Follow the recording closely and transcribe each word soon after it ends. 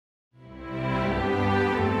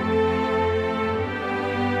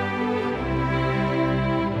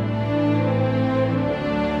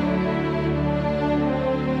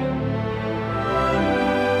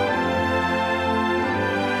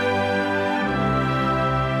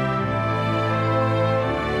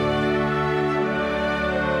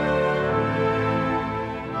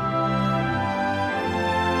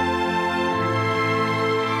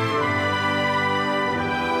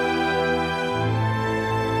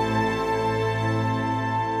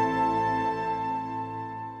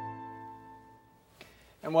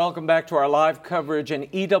And welcome back to our live coverage and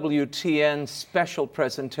EWTN special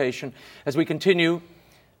presentation as we continue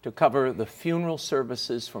to cover the funeral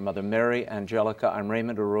services for Mother Mary Angelica. I'm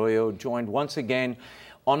Raymond Arroyo, joined once again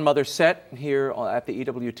on Mother Set here at the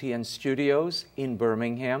EWTN studios in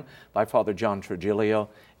Birmingham by Father John Trujillo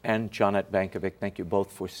and Janet Bankovic. Thank you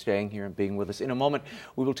both for staying here and being with us. In a moment,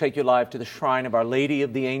 we will take you live to the shrine of Our Lady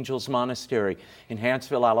of the Angels Monastery in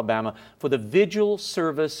Hanceville, Alabama, for the Vigil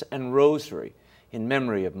service and Rosary in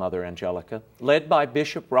memory of Mother Angelica, led by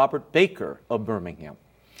Bishop Robert Baker of Birmingham.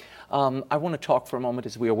 I want to talk for a moment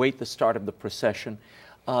as we await the start of the procession.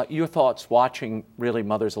 Your thoughts watching really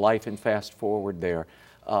Mother's life and fast forward there.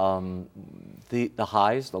 The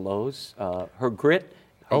highs, the lows, her grit.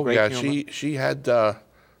 Oh yeah, she had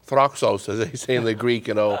throxos, as they say in the Greek,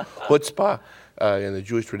 chutzpah in the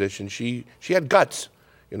Jewish tradition. She had guts,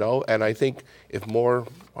 and I think if more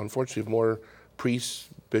priests,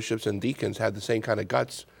 bishops, and deacons had the same kind of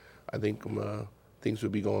guts, I think things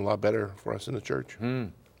would be going a lot better for us in the church.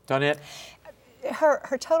 Donette?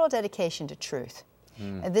 Her total dedication to truth.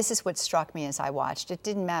 This is what struck me as I watched. It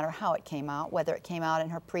didn't matter how it came out, whether it came out in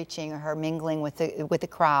her preaching or her mingling with the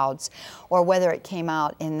crowds, or whether it came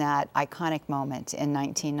out in that iconic moment in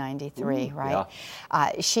 1993, right?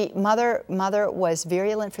 Yeah. Mother was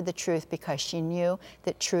virulent for the truth because she knew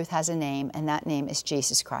that truth has a name, and that name is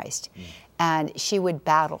Jesus Christ. And she would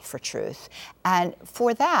battle for truth. And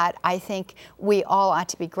for that, I think we all ought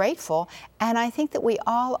to be grateful, and I think that we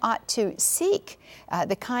all ought to seek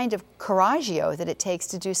the kind of coraggio that it takes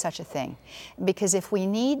to do such a thing. Because if we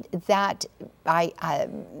need that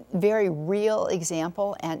very real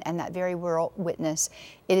example and that very real witness,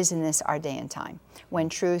 it is in this our day and time, when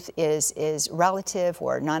truth is relative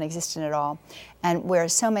or non-existent at all, and where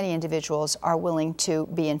so many individuals are willing to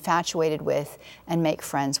be infatuated with and make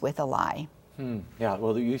friends with a lie. Yeah,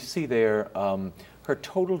 well, you see there her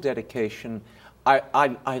total dedication.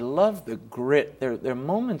 I love the grit. There are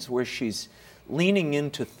moments where she's leaning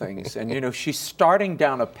into things, and she's starting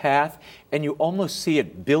down a path, and you almost see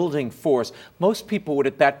it building force. Most people would,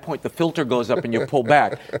 at that point, the filter goes up and you pull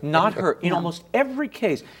back. Not her. In almost every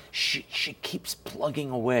case, she keeps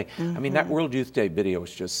plugging away. I mean, that World Youth Day video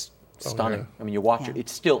is just stunning. Yeah. I mean, you watch it.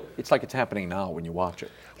 It's like it's happening now when you watch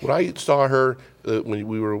it. When I saw her, when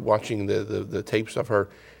we were watching the tapes of her,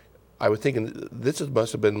 I was thinking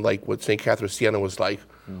must have been like what St. Catherine of Siena was like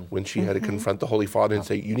when she had to confront the Holy Father and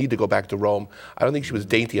say, you need to go back to Rome. I don't think she was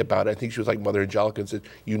dainty about it. I think she was like Mother Angelica and said,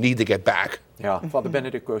 you need to get back. Yeah, Father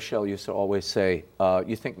Benedict Rochelle used to always say,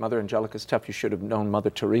 you think Mother Angelica's tough, you should have known Mother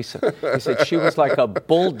Teresa. He said she was like a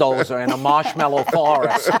bulldozer in a marshmallow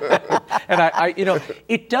forest. And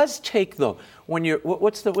it does take, though, when you're,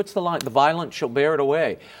 what's the line? The violent shall bear it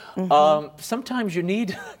away. Sometimes you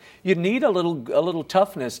need a little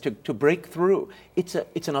toughness to break through. It's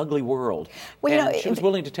an ugly world. Well, and she was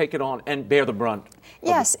willing to take it on and bear the brunt.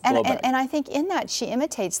 Yes, and I think in that she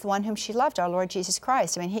imitates the one whom she loved, our Lord Jesus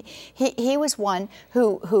Christ. I mean, he was one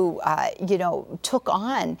who took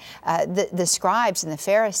on the scribes and the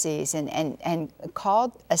Pharisees and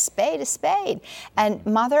called a spade. And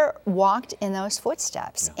Mother walked in those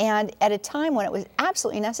footsteps, and at a time when it was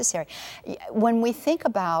absolutely necessary. When we think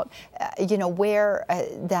about where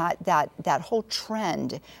that whole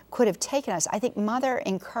trend could have taken us, I think Mother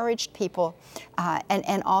encouraged people,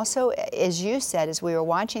 and also, as you said, as we were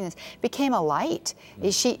watching this, became a light.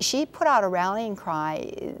 She put out a rallying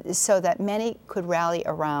cry so that many could rally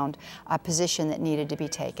around a position that needed to be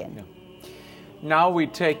taken. Yeah. Now we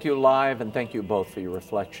take you live, and thank you both for your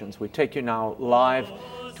reflections. We take you now live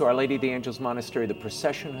to Our Lady of the Angels Monastery. The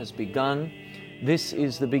procession has begun. This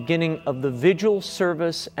is the beginning of the Vigil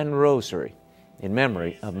service and Rosary in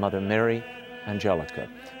memory of Mother Mary Angelica.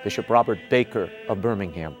 Bishop Robert Baker of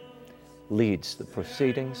Birmingham leads the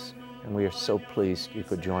proceedings, and we are so pleased you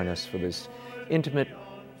could join us for this intimate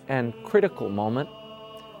and critical moment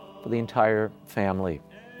for the entire family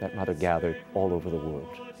that Mother gathered all over the world.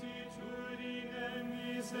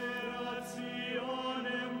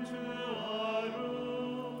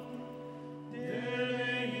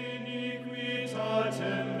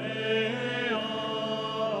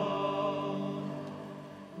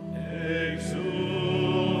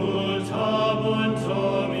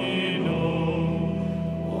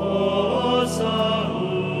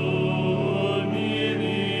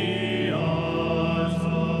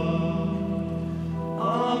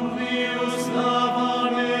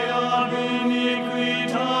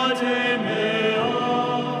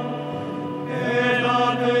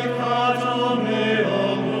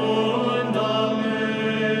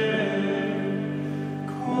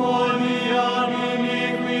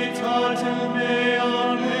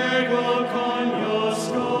 Ego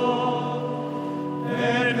conios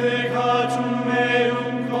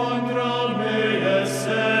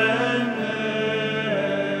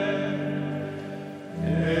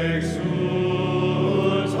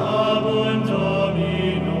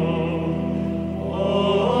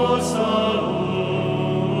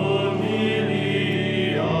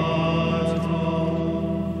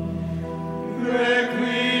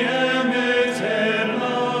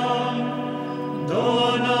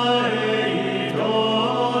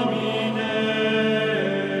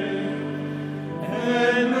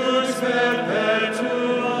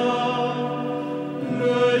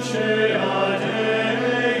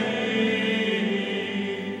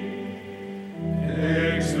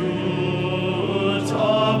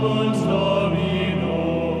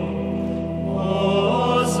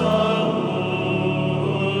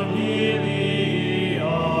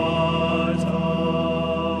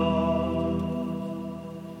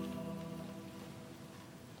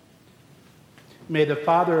May the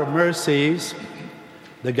Father of mercies,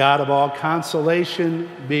 the God of all consolation,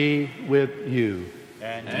 be with you.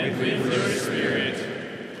 And with your spirit.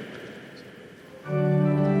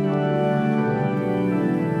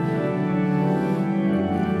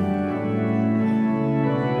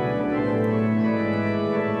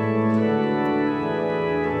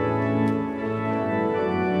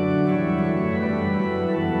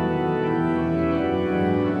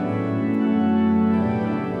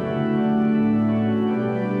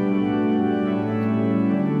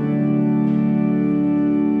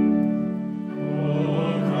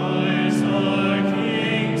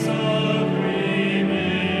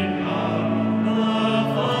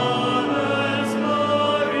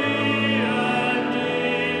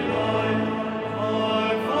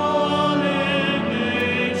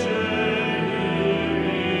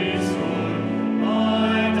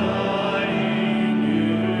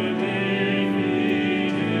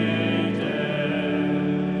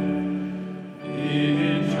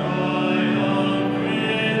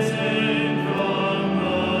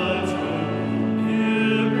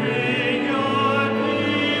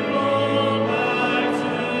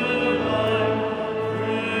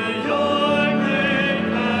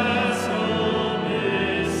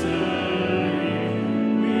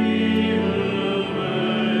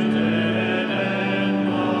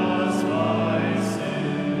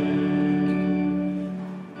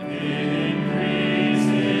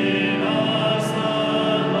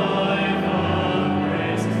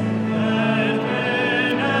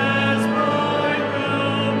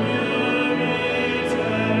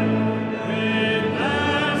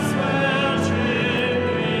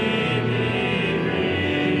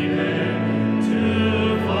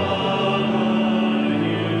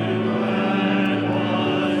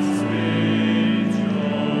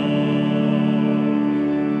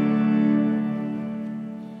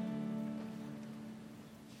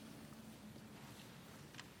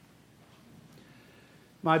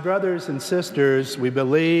 My brothers and sisters, we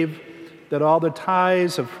believe that all the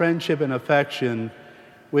ties of friendship and affection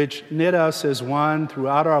which knit us as one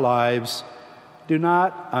throughout our lives do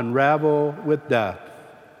not unravel with death.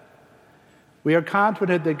 We are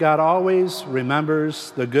confident that God always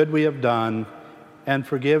remembers the good we have done and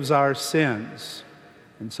forgives our sins.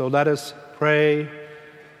 And so let us pray,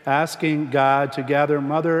 asking God to gather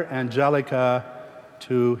Mother Angelica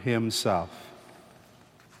to himself.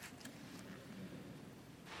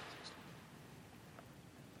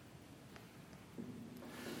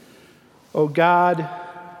 O God,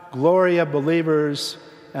 glory of believers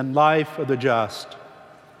and life of the just,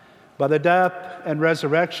 by the death and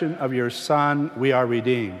resurrection of your Son, we are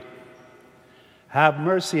redeemed. Have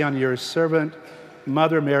mercy on your servant,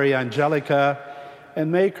 Mother Mary Angelica,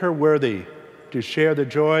 and make her worthy to share the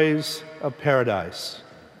joys of paradise.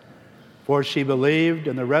 For she believed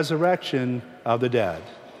in the resurrection of the dead.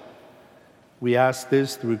 We ask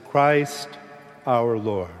this through Christ our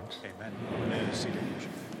Lord. Amen.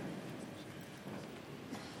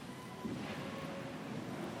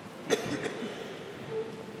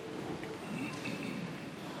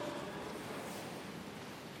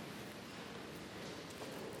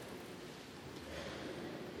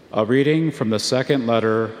 A reading from the second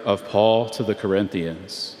letter of Paul to the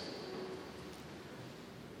Corinthians.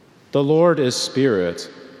 The Lord is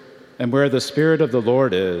Spirit, and where the Spirit of the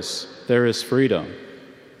Lord is, there is freedom.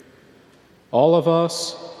 All of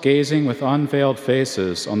us, gazing with unveiled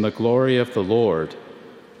faces on the glory of the Lord,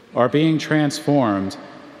 are being transformed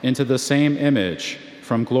into the same image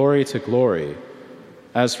from glory to glory,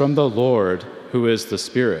 as from the Lord who is the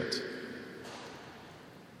Spirit.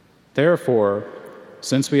 Therefore,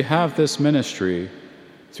 since we have this ministry,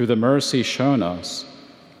 through the mercy shown us,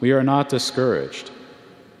 we are not discouraged.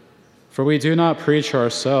 For we do not preach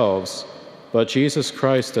ourselves, but Jesus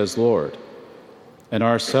Christ as Lord, and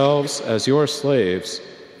ourselves as your slaves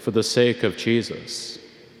for the sake of Jesus.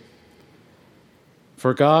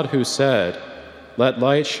 For God, who said, "Let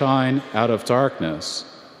light shine out of darkness,"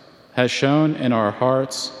 has shone in our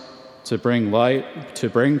hearts to bring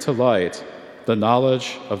to light the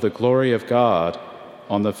knowledge of the glory of God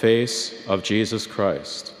on the face of Jesus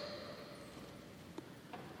Christ.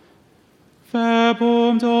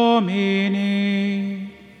 Verbum Domini.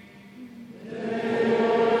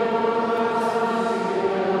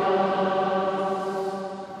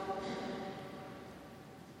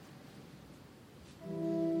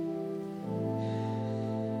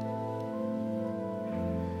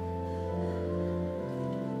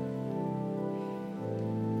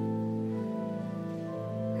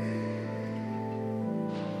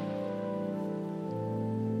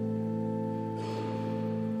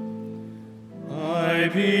 I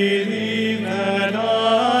believe that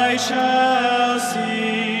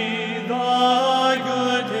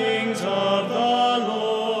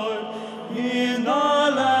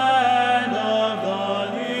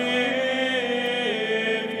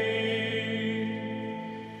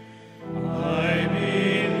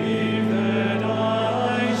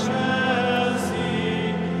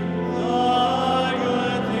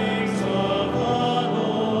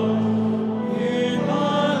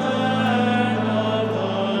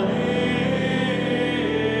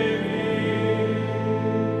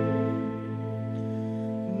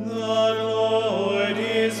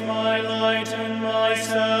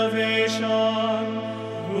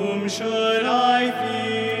whom should I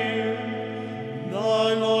fear?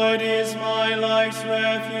 The Lord is my life's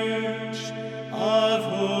refuge. Of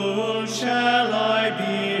whom shall I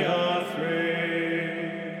be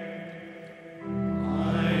afraid?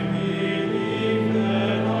 I believe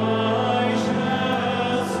that I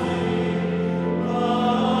shall see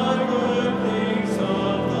the good things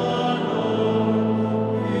of the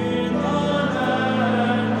Lord in the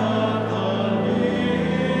land of the living.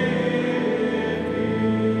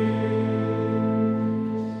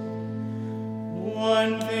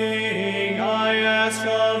 One thing I ask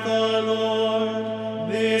of the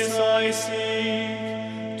Lord, this I seek,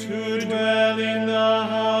 to dwell in the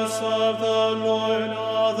house of the Lord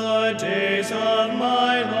all the days of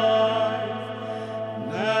my life,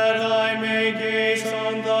 that I may gaze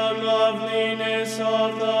on the loveliness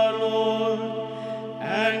of the Lord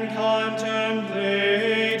and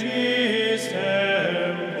contemplate his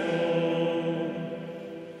temple.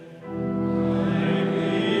 I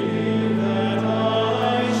believe that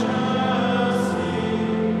I shall see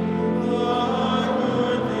the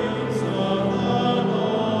good things of the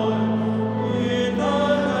Lord in the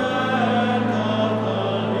land of the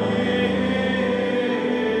living.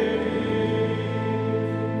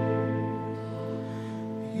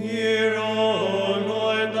 Hear, O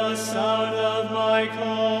Lord, the sound of my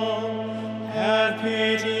call. Have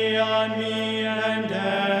pity on me and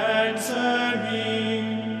answer me.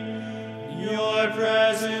 Your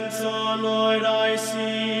presence, O Lord, I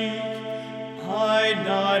seek. Hide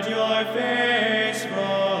not your face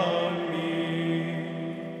from me.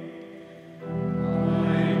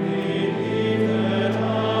 I believe that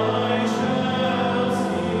I shall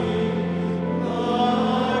see the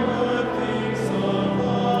good things of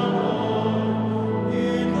the Lord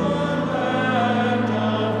in the land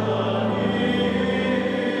of the living.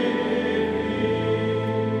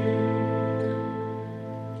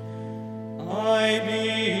 I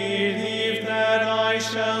believe that I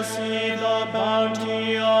shall see the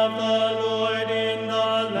bounty of the Lord in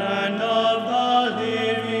the land of the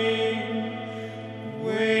living.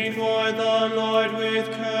 Wait for the Lord with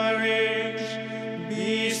courage.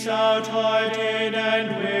 Be stout-hearted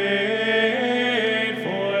and wait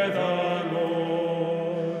for the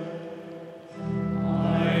Lord.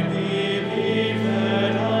 I believe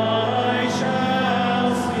that I shall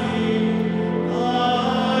see the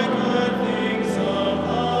good things of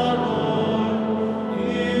the Lord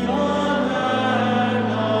in the land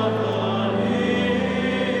of the living.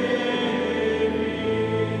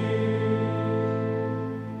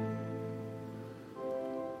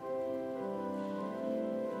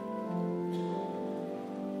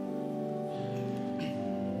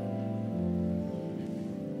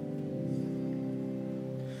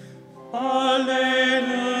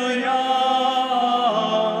 Alleluia,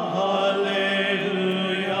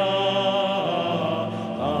 alleluia,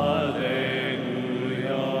 alleluia.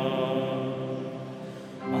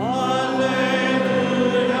 Alleluia,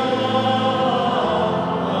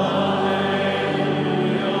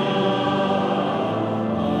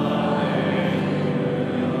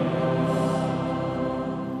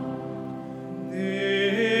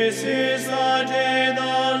 This is the day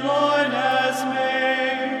the Lord has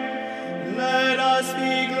made. Let us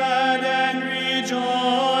be glad and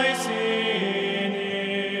rejoice in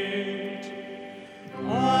it.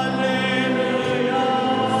 Alleluia,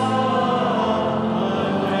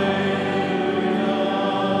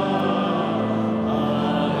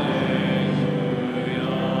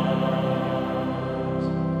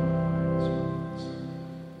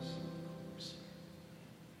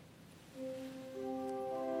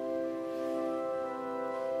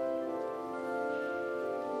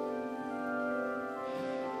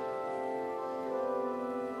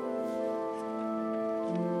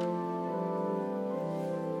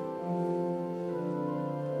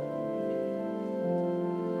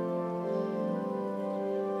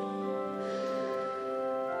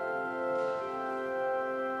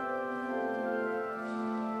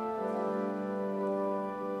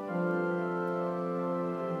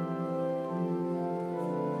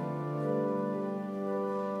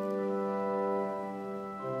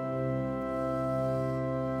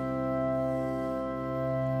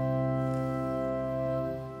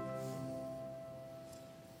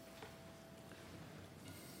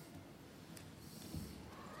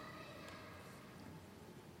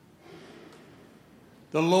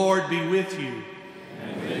 The Lord be with you.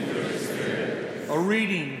 And with your spirit. A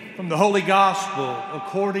reading from the Holy Gospel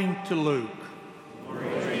according to Luke.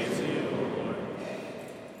 Glory to you, O Lord.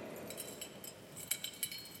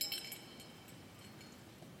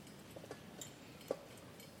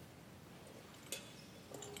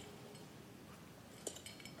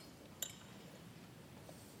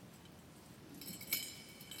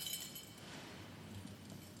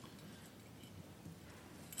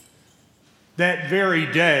 That very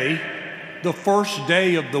day, the first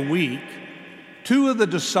day of the week, 2 of the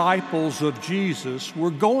disciples of Jesus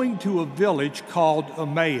were going to a village called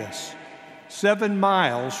Emmaus, 7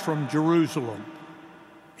 miles from Jerusalem.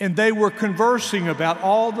 And they were conversing about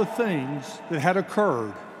all the things that had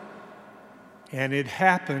occurred. And it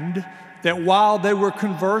happened that while they were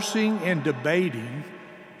conversing and debating,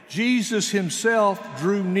 Jesus himself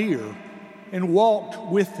drew near and walked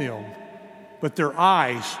with them, but their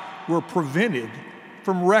eyes were prevented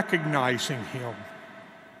from recognizing him.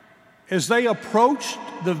 As they approached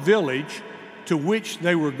the village to which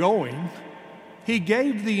they were going, he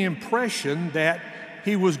gave the impression that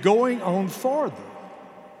he was going on farther.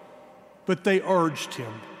 But they urged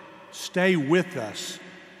him, "Stay with us,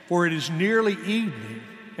 for it is nearly evening,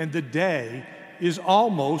 and the day is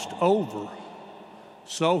almost over."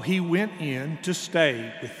 So he went in to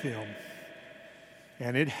stay with them.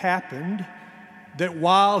 And it happened that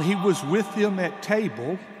while he was with them at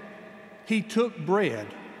table, he took bread,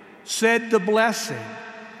 said the blessing,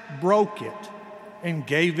 broke it, and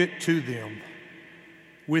gave it to them.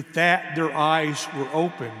 With that, their eyes were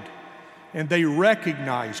opened, and they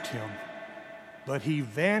recognized him, but he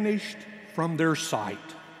vanished from their sight.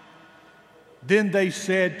 Then they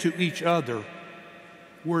said to each other,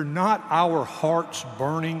 "Were not our hearts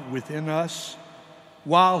burning within us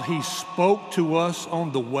while he spoke to us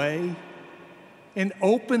on the way and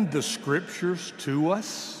opened the scriptures to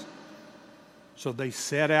us?" So they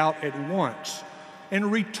set out at once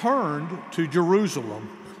and returned to Jerusalem,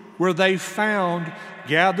 where they found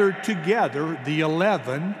gathered together the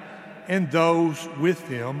 11 and those with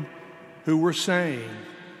them who were saying,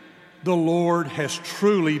 "The Lord has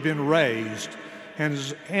truly been raised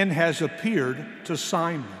and has appeared to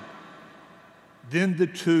Simon." Then the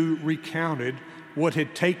 2 recounted what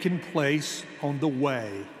had taken place on the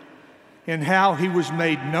way and how he was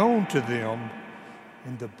made known to them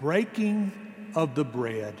in the breaking of the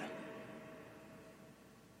bread.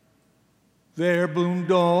 Verbum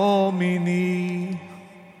Domini.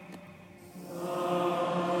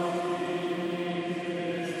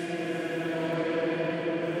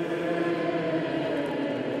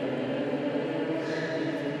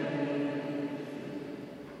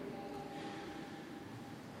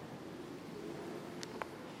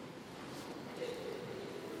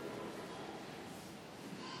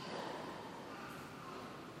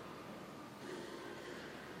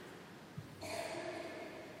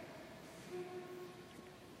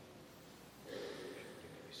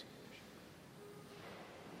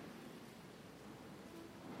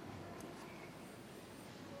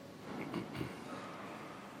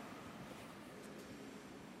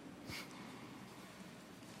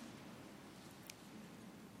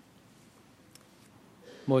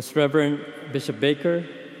 Most Reverend Bishop Baker,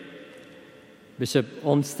 Bishop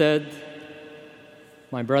Olmsted,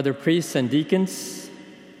 my brother priests and deacons,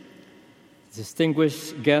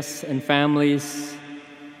 distinguished guests and families,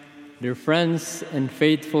 dear friends and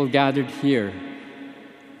faithful gathered here.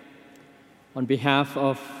 On behalf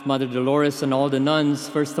of Mother Dolores and all the nuns,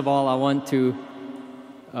 first of all, I want to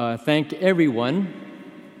thank everyone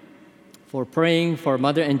for praying for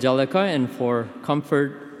Mother Angelica and for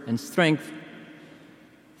comfort and strength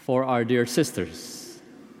for our dear sisters.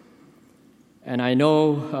 And I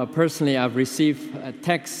know personally I've received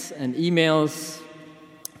texts and emails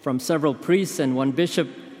from several priests and one bishop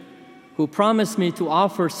who promised me to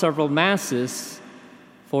offer several masses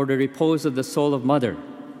for the repose of the soul of Mother.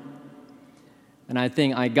 And I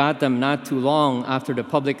think I got them not too long after the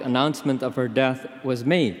public announcement of her death was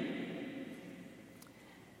made.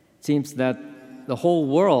 It seems that the whole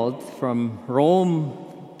world, from Rome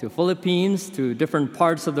to Philippines, to different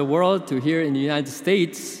parts of the world, to here in the United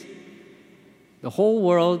States, the whole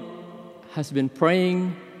world has been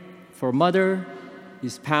praying for Mother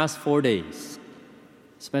these past 4 days,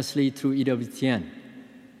 especially through EWTN.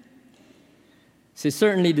 She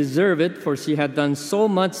certainly deserved it, for she had done so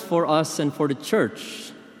much for us and for the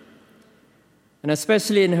church, and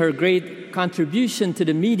especially in her great contribution to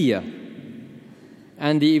the media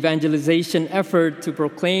and the evangelization effort to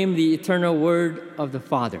proclaim the eternal word of the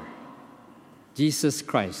Father, Jesus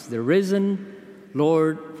Christ, the risen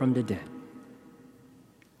Lord from the dead.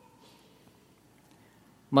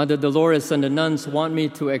 Mother Dolores and the nuns want me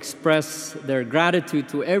to express their gratitude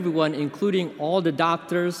to everyone, including all the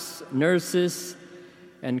doctors, nurses,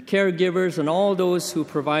 and caregivers, and all those who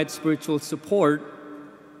provide spiritual support,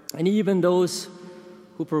 and even those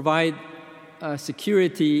who provide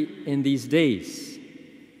security in these days.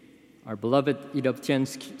 Our beloved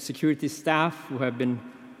EWTN security staff, who have been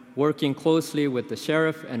working closely with the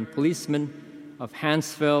sheriff and policemen of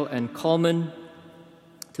Hanceville and Cullman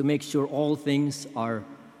to to make sure all things are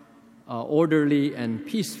orderly and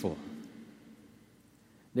peaceful.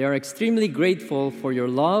 They are extremely grateful for your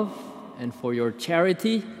love and for your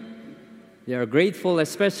charity. They are grateful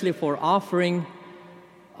especially for offering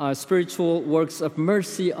spiritual works of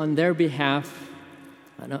mercy on their behalf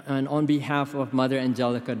and on behalf of Mother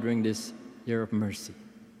Angelica during this year of mercy.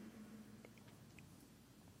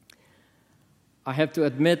 I have to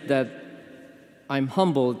admit that I'm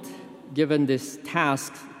humbled given this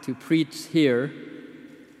task to preach here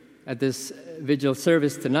at this vigil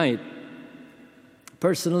service tonight.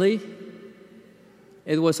 Personally,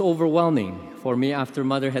 it was overwhelming for me after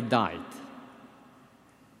Mother had died.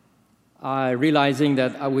 Realizing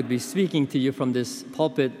that I would be speaking to you from this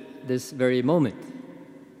pulpit this very moment.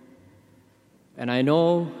 And I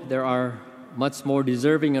know there are much more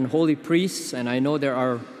deserving and holy priests, and I know there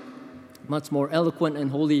are much more eloquent and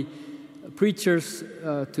holy preachers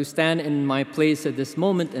to stand in my place at this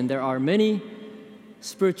moment, and there are many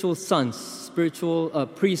spiritual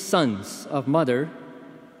priest sons of Mother.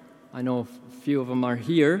 I know a few of them are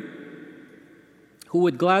here, who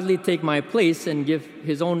would gladly take my place and give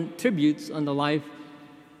his own tributes on the life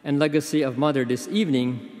and legacy of Mother this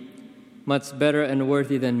evening, much better and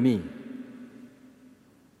worthy than me.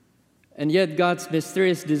 And yet God's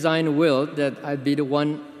mysterious design willed that I'd be the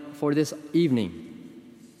one for this evening.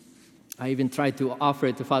 I even tried to offer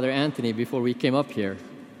it to Father Anthony before we came up here,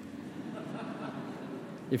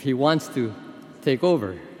 if he wants to take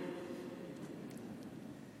over.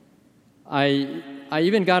 I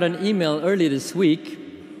even got an email early this week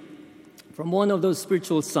from one of those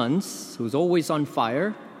spiritual sons who's always on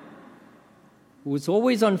fire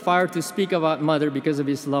to speak about Mother because of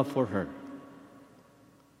his love for her.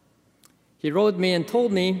 He wrote me and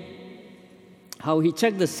told me how he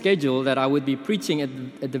checked the schedule that I would be preaching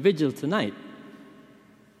at the vigil tonight.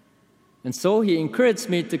 And so he encouraged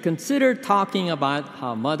me to consider talking about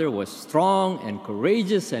how Mother was strong and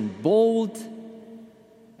courageous and bold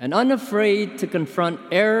and unafraid to confront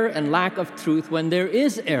error and lack of truth when there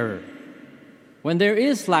is error, when there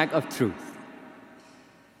is lack of truth.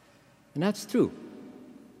 And that's true.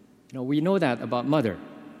 We know that about Mother.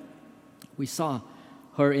 We saw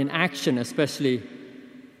her in action, especially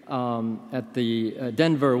at the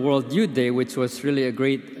Denver World Youth Day, which was really a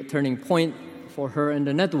great turning point for her and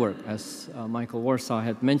the network, as Michael Warsaw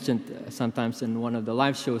had mentioned sometimes in one of the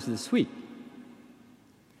live shows this week.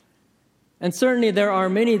 And certainly there are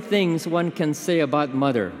many things one can say about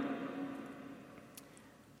Mother.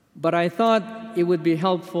 But I thought it would be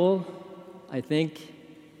helpful,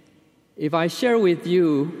 if I share with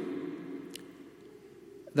you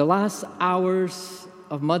the last hours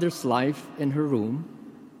of Mother's life in her room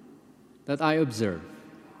that I observed.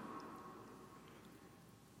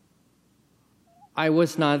 I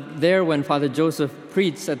was not there when Father Joseph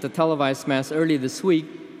preached at the televised Mass early this week,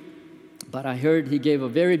 but I heard he gave a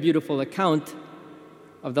very beautiful account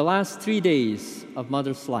of the last 3 days of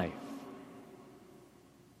Mother's life.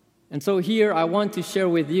 And so here I want to share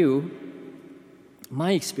with you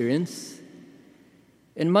my experience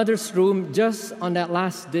in Mother's room just on that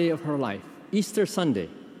last day of her life, Easter Sunday.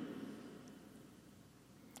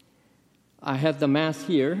 I had the Mass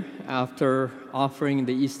here after offering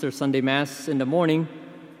the Easter Sunday Mass in the morning.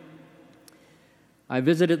 I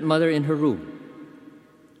visited Mother in her room.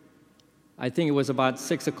 I think it was about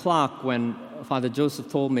 6 o'clock when Father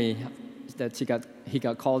Joseph told me that he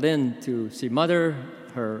got called in to see Mother.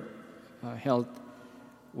 Her health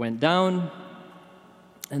went down.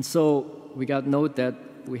 And so we got note that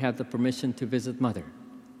we had the permission to visit Mother.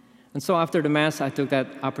 And so after the Mass, I took that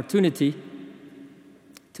opportunity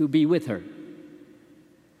to be with her.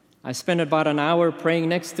 I spent about an hour praying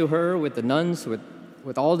next to her with the nuns,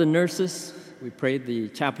 with all the nurses. We prayed the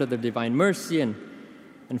Chaplet of the Divine Mercy, and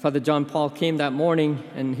Father John Paul came that morning,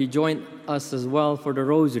 and he joined us as well for the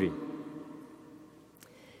Rosary.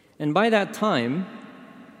 And by that time,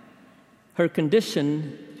 her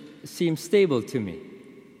condition seemed stable to me.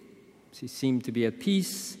 She seemed to be at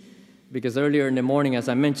peace, because earlier in the morning, as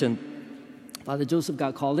I mentioned, Father Joseph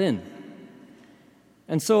got called in.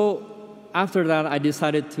 And so after that, I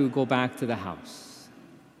decided to go back to the house.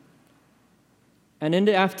 And in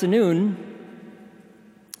the afternoon,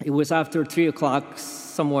 it was after 3 o'clock,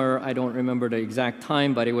 somewhere, I don't remember the exact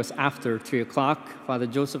time, but it was after 3 o'clock, Father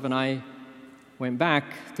Joseph and I went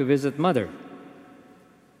back to visit Mother.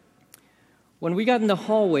 When we got in the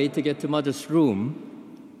hallway to get to Mother's room,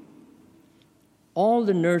 all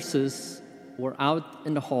the nurses were out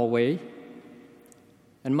in the hallway,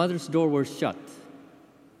 and Mother's door was shut.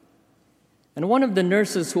 And one of the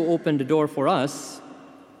nurses who opened the door for us,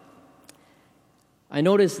 I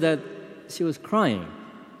noticed that she was crying.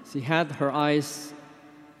 she had her eyes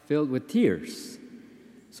filled with tears.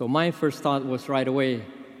 So my first thought was right away,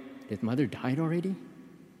 did Mother die already?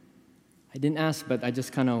 I didn't ask, but I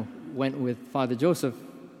just kind of went with Father Joseph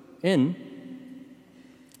in.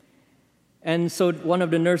 And so one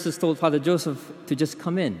of the nurses told Father Joseph to just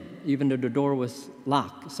come in, even though the door was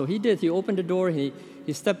locked. So he did. He opened the door, he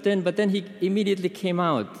stepped in, but then he immediately came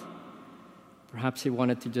out. Perhaps he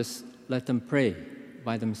wanted to just let them pray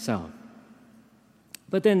by themselves.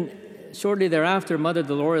 But then shortly thereafter, Mother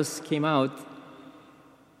Dolores came out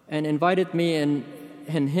and invited me and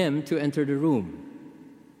him to enter the room.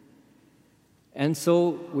 And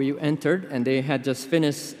so we entered, and they had just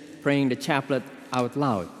finished praying the chaplet out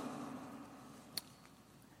loud.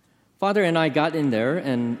 Father and I got in there,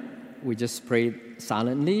 and we just prayed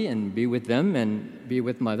silently and be with them and be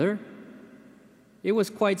with Mother. It was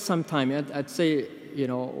quite some time. I'd say,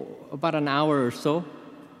 about an hour or so.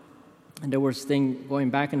 And there was things going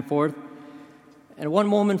back and forth. And one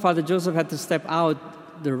moment, Father Joseph had to step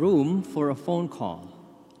out the room for a phone call.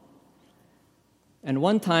 And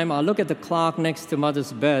one time, I look at the clock next to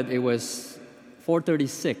Mother's bed. It was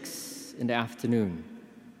 4:36 in the afternoon.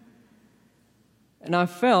 And I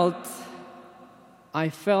felt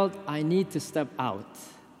I need to step out.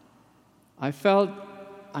 I felt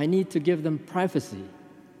I need to give them privacy.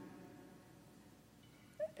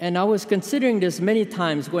 And I was considering this many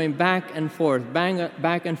times, going back and forth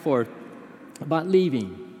about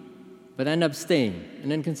leaving, but I end up staying,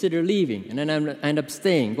 and then consider leaving, and then I end up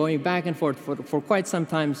staying, going back and forth for quite some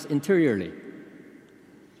times interiorly.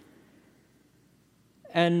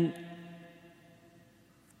 And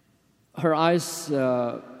her eyes,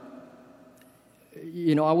 I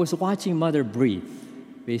was watching Mother breathe,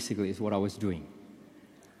 basically, is what I was doing.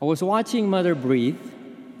 I was watching Mother breathe.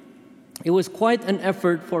 It was quite an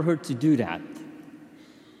effort for her to do that.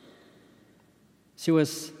 She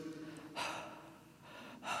was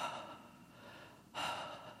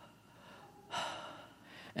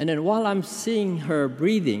and then while I'm seeing her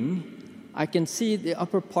breathing, I can see the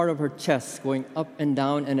upper part of her chest going up and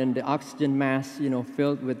down, and then the oxygen mask,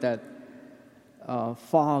 filled with that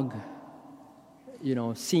fog,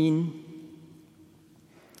 scene.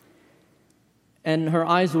 And her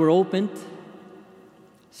eyes were opened.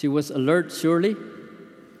 She was alert, surely.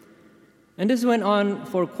 And this went on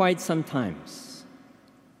for quite some times.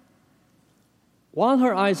 While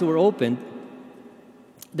her eyes were opened,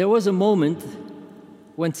 there was a moment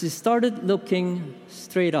when she started looking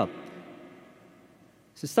straight up.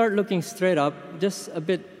 She started looking straight up, just a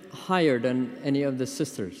bit higher than any of the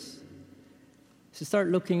sisters. She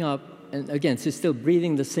started looking up, and again, she's still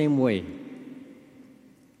breathing the same way.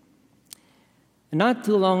 And not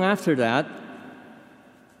too long after that,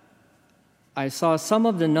 I saw some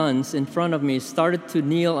of the nuns in front of me started to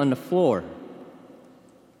kneel on the floor.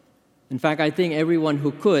 In fact, I think everyone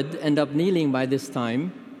who could end up kneeling by this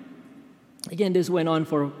time. Again, this went on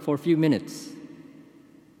for a few minutes.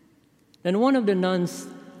 Then one of the nuns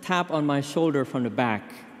tapped on my shoulder from the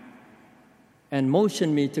back and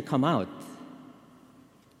motioned me to come out.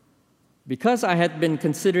 Because I had been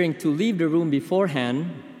considering to leave the room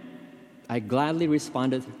beforehand, I gladly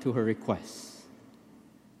responded to her request.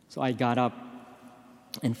 So I got up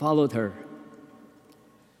and followed her.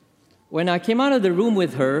 When I came out of the room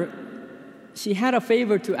with her, she had a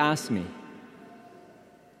favor to ask me.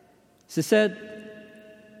 She said,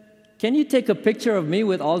 "Can you take a picture of me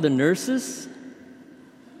with all the nurses?"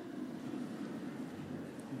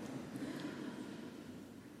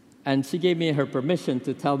 And she gave me her permission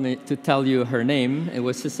to tell you her name. It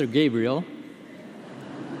was Sister Gabriel.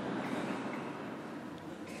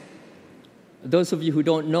 Those of you who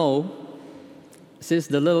don't know, she's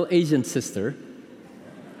the little Asian sister.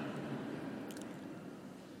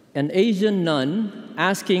 An Asian nun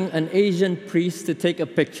asking an Asian priest to take a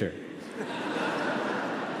picture.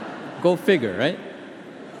 Go figure, right?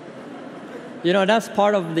 That's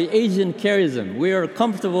part of the Asian charism. We are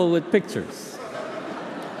comfortable with pictures.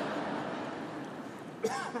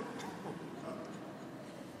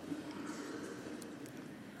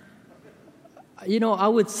 I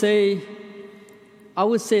would say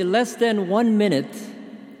less than 1 minute,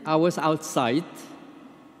 I was outside,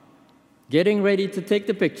 getting ready to take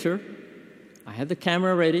the picture. I had the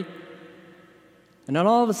camera ready. And then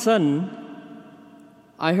all of a sudden,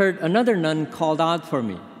 I heard another nun called out for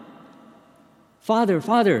me.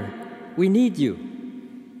 Father, we need you."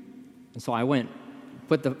 And so I went,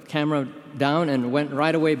 put the camera down, and went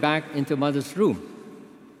right away back into Mother's room.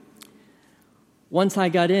 Once I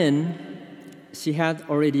got in, she had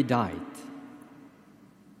already died.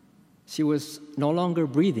 She was no longer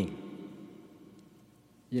breathing.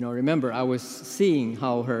 remember, I was seeing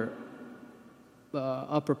how her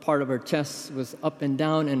upper part of her chest was up and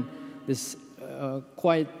down, and this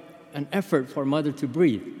quite an effort for Mother to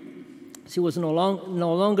breathe. She was no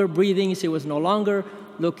longer breathing. She was no longer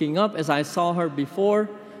looking up. As I saw her before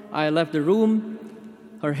I left the room,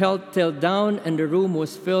 her head tailed down, and the room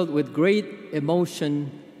was filled with great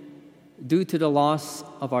emotion due to the loss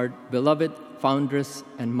of our beloved Foundress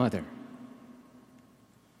and Mother.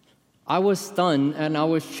 I was stunned and I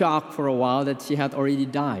was shocked for a while that she had already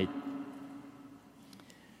died.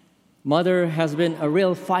 Mother has been a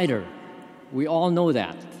real fighter. We all know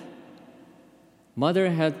that.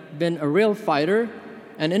 Mother had been a real fighter,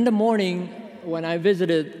 and in the morning when I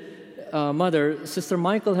visited Mother, Sister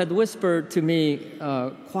Michael had whispered to me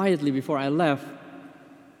quietly before I left,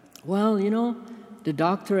 well, the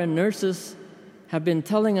doctor and nurses have been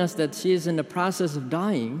telling us that she is in the process of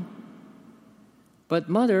dying, but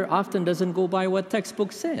Mother often doesn't go by what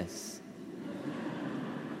textbook says.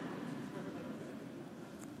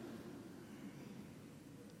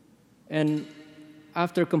 And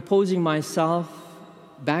after composing myself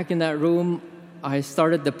back in that room, I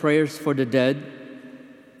started the prayers for the dead.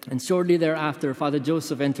 And shortly thereafter, Father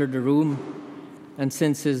Joseph entered the room. And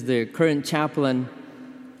since he's the current chaplain,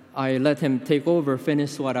 I let him take over,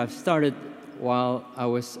 finish what I've started while I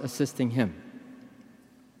was assisting him.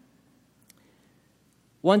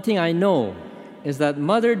 One thing I know is that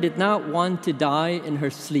Mother did not want to die in her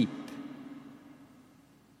sleep.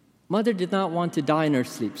 Mother did not want to die in her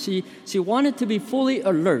sleep. She wanted to be fully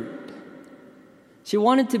alert. She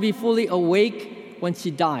wanted to be fully awake when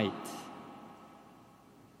she died.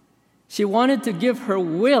 She wanted to give her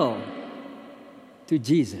will to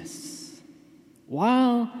Jesus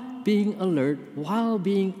while being alert, while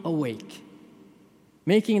being awake,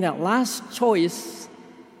 making that last choice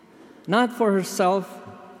not for herself,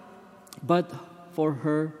 but for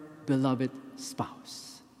her beloved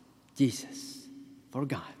spouse, Jesus, for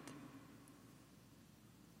God.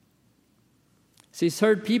 She's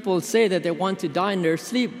heard people say that they want to die in their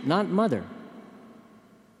sleep, not Mother.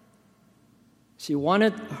 She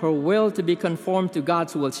wanted her will to be conformed to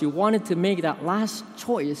God's will. She wanted to make that last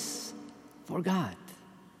choice for God.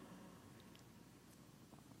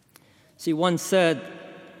 She once said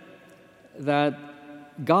that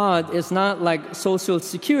God is not like Social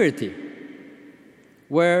Security,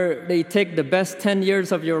 where they take the best 10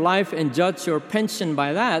 years of your life and judge your pension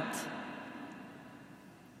by that.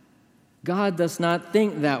 God does not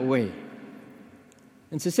think that way.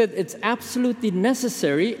 And she said, it's absolutely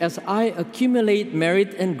necessary as I accumulate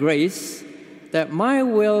merit and grace that my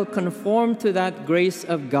will conform to that grace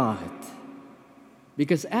of God.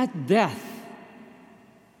 Because at death,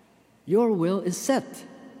 your will is set.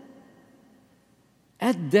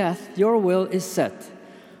 At death, your will is set.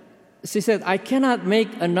 She said, I cannot make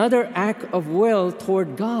another act of will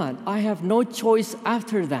toward God. I have no choice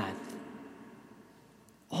after that.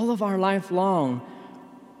 All of our life long,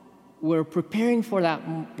 we're preparing for that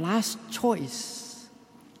last choice.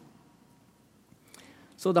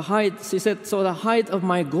 So she said, so the height of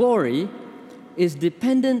my glory is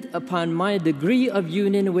dependent upon my degree of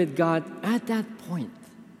union with God at that point.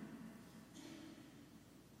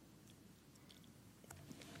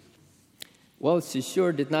 Well, she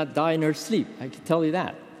sure did not die in her sleep, I can tell you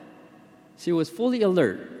that. She was fully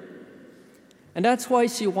alert. And that's why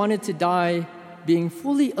she wanted to die being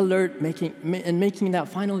fully alert, making that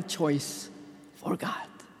final choice for God.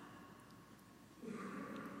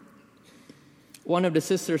 One of the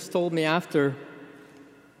sisters told me after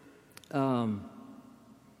I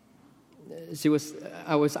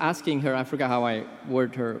was asking her, I forgot how I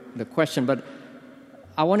worded her the question, but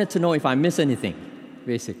I wanted to know if I missed anything,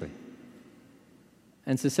 basically.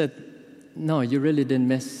 And she said, no, you really didn't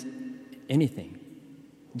miss anything.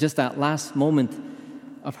 Just that last moment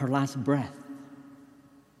of her last breath.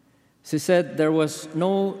 She said there was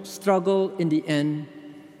no struggle in the end,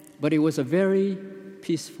 but it was a very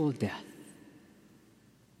peaceful death.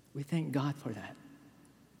 We thank God for that.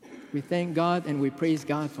 We thank God and we praise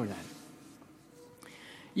God for that.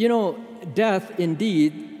 Death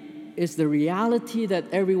indeed is the reality that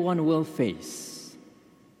everyone will face.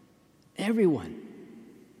 Everyone.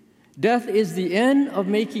 Death is the end of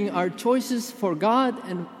making our choices for God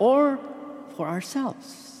or for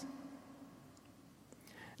ourselves.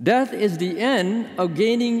 Death is the end of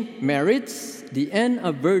gaining merits, the end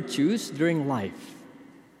of virtues during life.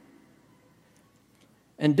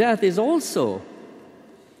 And death is also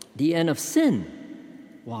the end of sin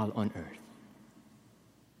while on earth.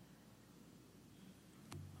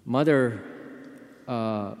 Mother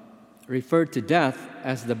referred to death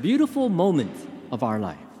as the beautiful moment of our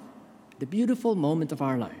life. the beautiful moment of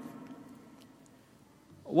our life.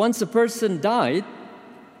 Once a person died,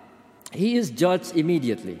 he is judged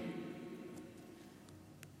immediately.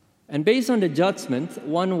 And based on the judgment,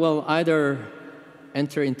 one will either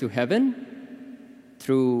enter into heaven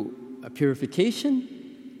through a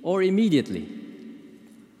purification or immediately.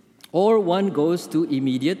 Or one goes to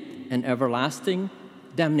immediate and everlasting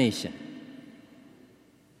damnation.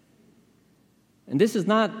 And this is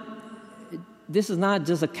not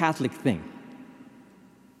just a Catholic thing.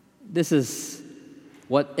 This is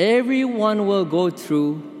what everyone will go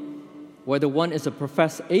through, whether one is a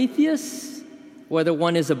professed atheist, whether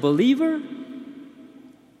one is a believer,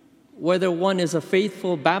 whether one is a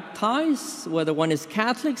faithful baptized, whether one is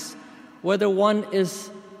Catholics, whether one is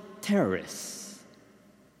terrorists.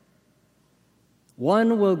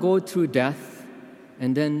 One will go through death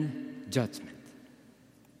and then judgment.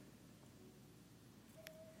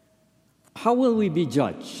 How will we be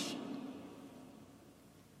judged?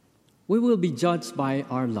 We will be judged by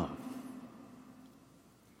our love.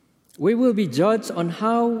 We will be judged on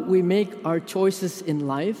how we make our choices in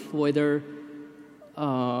life, whether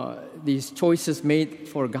these choices made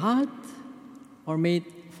for God or made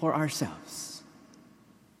for ourselves.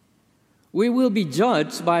 We will be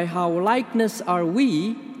judged by how likeness are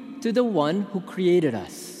we to the one who created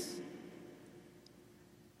us.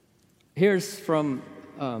 Here's from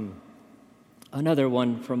another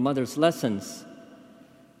one from Mother's lessons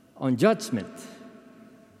on judgment.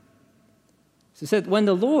 She said, when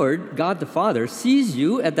the Lord, God the Father, sees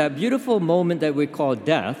you at that beautiful moment that we call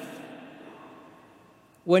death,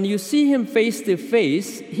 when you see him face to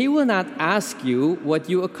face, he will not ask you what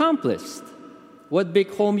you accomplished, what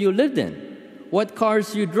big home you lived in, what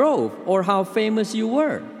cars you drove, or how famous you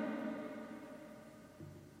were.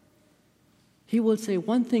 He will say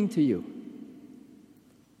one thing to you.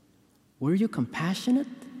 Were you compassionate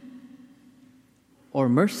or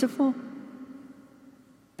merciful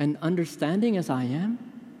and understanding as I am?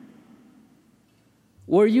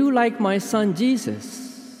 Were you like my son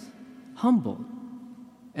Jesus, humble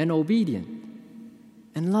and obedient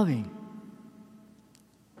and loving?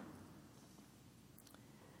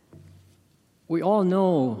 We all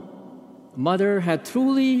know Mother had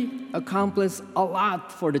truly accomplished a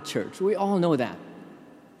lot for the church. We all know that.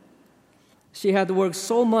 She had worked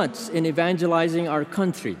so much in evangelizing our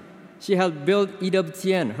country. She helped build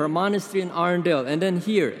EWTN, her monastery in Arndale, and then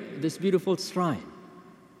here, this beautiful shrine.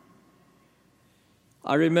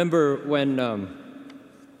 I remember when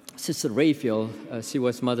Sister Raphael, she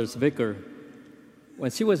was Mother's vicar,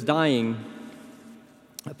 when she was dying,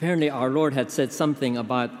 apparently our Lord had said something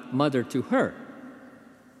about Mother to her.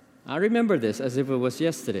 I remember this as if it was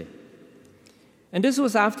yesterday. And this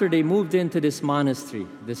was after they moved into this monastery,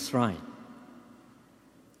 this shrine.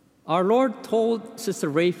 Our Lord told Sister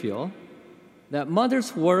Raphael that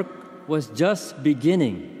Mother's work was just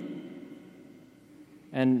beginning.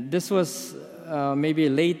 And this was maybe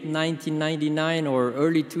late 1999 or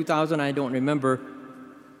early 2000, I don't remember.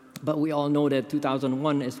 But we all know that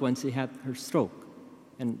 2001 is when she had her stroke.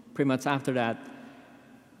 And pretty much after that,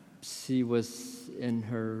 she was in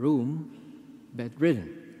her room,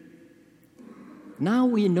 bedridden. Now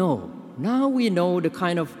we know the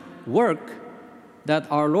kind of work that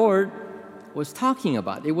our Lord was talking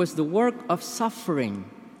about. It was the work of suffering,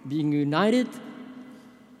 being united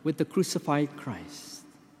with the crucified Christ.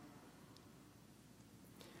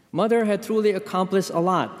 Mother had truly accomplished a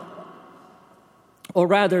lot. Or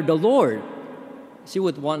rather, the Lord, she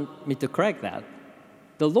would want me to correct that.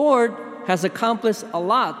 The Lord has accomplished a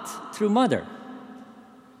lot through Mother,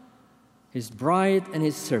 His bride and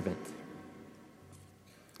His servant.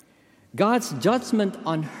 God's judgment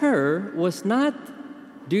on her was not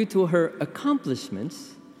due to her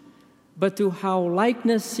accomplishments, but to how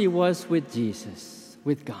likeness she was with Jesus,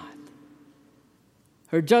 with God.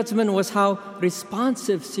 Her judgment was how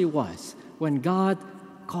responsive she was when God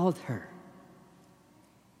called her.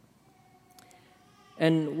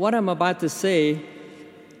 And what I'm about to say,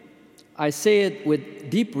 I say it with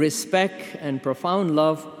deep respect and profound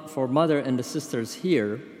love for Mother and the sisters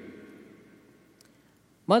here.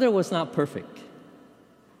 Mother was not perfect.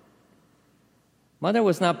 Mother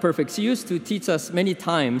was not perfect. She used to teach us many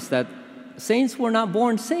times that saints were not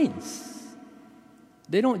born saints.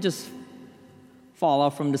 They don't just fall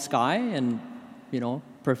off from the sky and,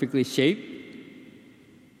 perfectly shaped.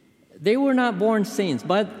 They were not born saints,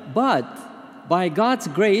 but by God's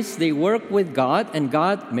grace, they work with God, and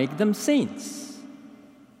God make them saints.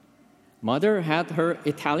 Mother had her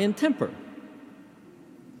Italian temper.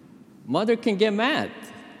 Mother can get mad.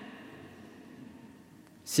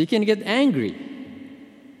 She can get angry.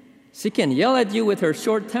 She can yell at you with her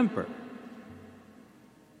short temper.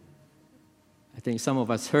 think some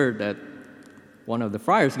of us heard that one of the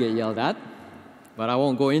friars get yelled at, but I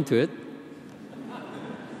won't go into it.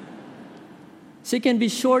 She can be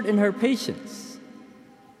short in her patience.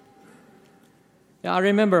 Yeah, I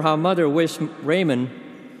remember how Mother wished Raymond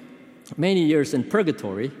many years in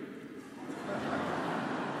purgatory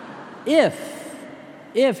if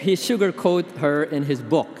he sugarcoated her in his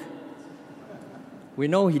book. We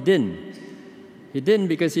know he didn't. He didn't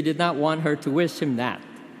because he did not want her to wish him that.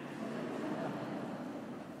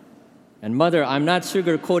 And Mother, I'm not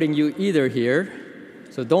sugarcoating you either here,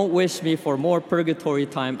 so don't wish me for more purgatory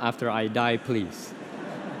time after I die, please.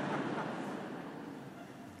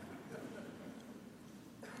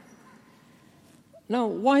 Now,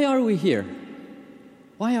 why are we here?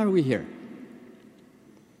 Why are we here?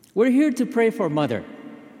 We're here to pray for Mother.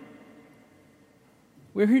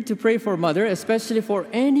 We're here to pray for Mother, especially for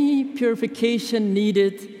any purification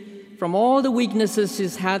needed from all the weaknesses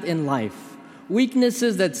she's had in life.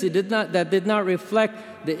 Weaknesses that did not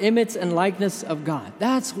reflect the image and likeness of God.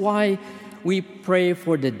 That's why we pray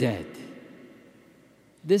for the dead.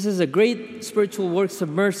 This is a great spiritual works of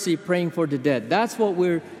mercy, praying for the dead. That's what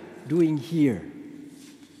we're doing here.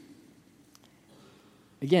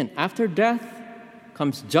 Again, after death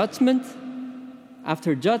comes judgment.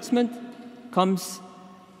 After judgment comes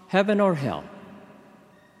heaven or hell.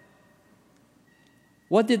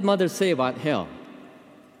 What did Mother say about hell?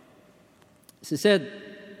 She said,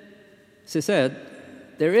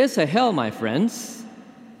 there is a hell, my friends.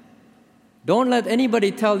 Don't let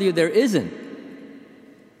anybody tell you there isn't.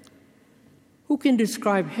 Who can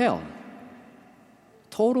describe hell?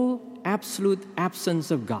 Total, absolute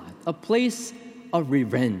absence of God. A place of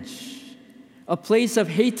revenge. A place of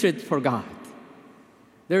hatred for God.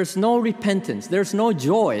 There's no repentance. There's no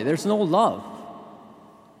joy. There's no love.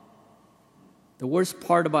 The worst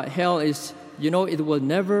part about hell is, it will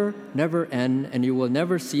never, never end, and you will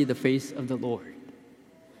never see the face of the Lord.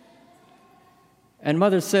 And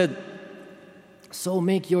Mother said, so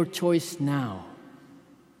make your choice now.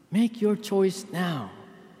 Make your choice now.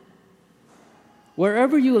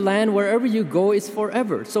 Wherever you land, wherever you go, is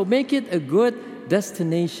forever. So make it a good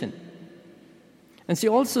destination. And she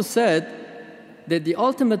also said that the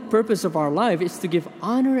ultimate purpose of our life is to give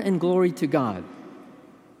honor and glory to God.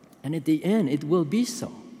 And at the end, it will be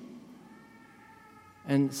so.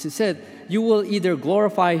 And she said, you will either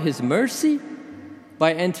glorify His mercy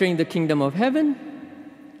by entering the kingdom of heaven,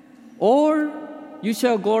 or you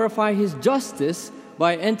shall glorify His justice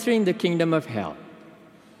by entering the kingdom of hell.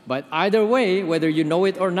 But either way, whether you know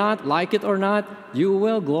it or not, like it or not, you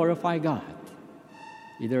will glorify God.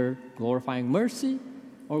 Either glorifying mercy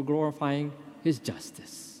or glorifying His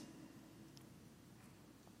justice.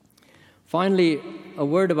 Finally, a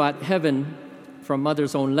word about heaven from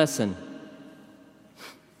Mother's own lesson.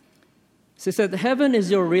 She said, heaven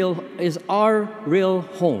is our real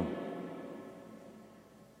home.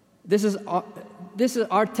 This is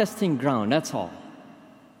our testing ground, that's all.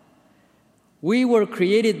 We were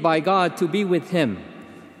created by God to be with Him.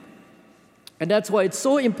 And that's why it's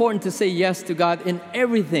so important to say yes to God in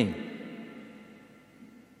everything.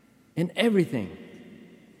 In everything.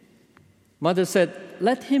 Mother said,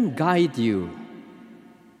 let Him guide you.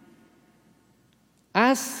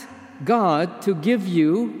 Ask God to give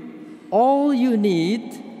you all you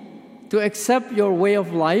need to accept your way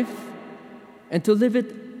of life and to live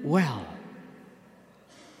it well.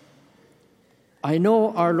 I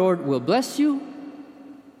know our Lord will bless you.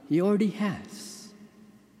 He already has.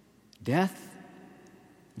 Death,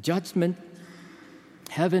 judgment,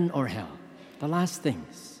 heaven or hell, the last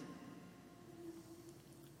things.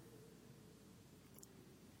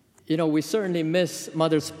 We certainly miss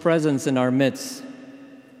Mother's presence in our midst.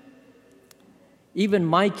 Even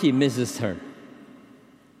Mikey misses her.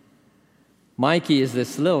 Mikey is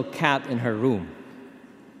this little cat in her room.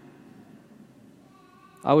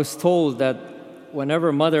 I was told that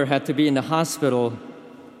whenever Mother had to be in the hospital,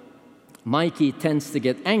 Mikey tends to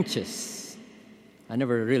get anxious. I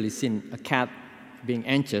never really seen a cat being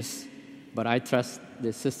anxious, but I trust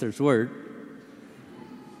the sister's word.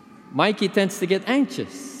 Mikey tends to get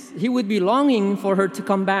anxious. He would be longing for her to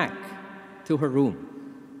come back to her room.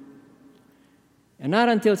 And not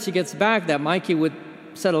until she gets back that Mikey would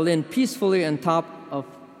settle in peacefully on top of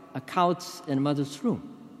a couch in Mother's room.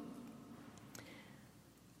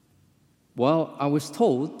 Well, I was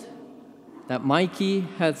told that Mikey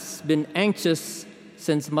has been anxious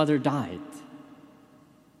since Mother died.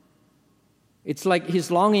 It's like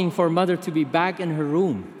he's longing for Mother to be back in her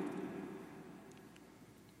room.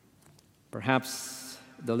 Perhaps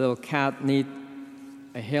the little cat needs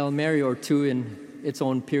a Hail Mary or two in its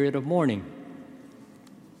own period of mourning.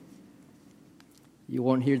 You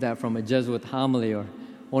won't hear that from a Jesuit homily or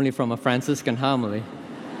only from a Franciscan homily.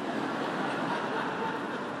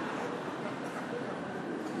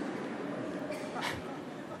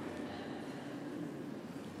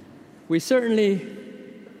 We certainly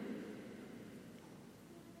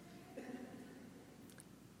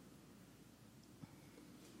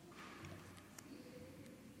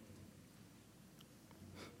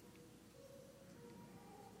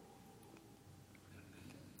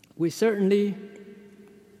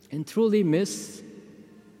and truly miss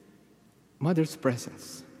Mother's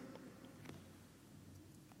presence.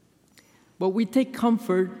 But we take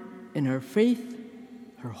comfort in her faith,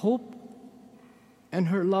 her hope, and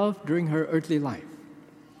her love during her earthly life.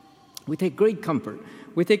 We take great comfort.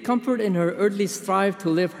 We take comfort in her earthly strive to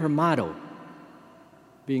live her motto,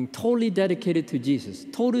 being totally dedicated to Jesus.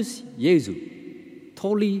 Totus Jesu,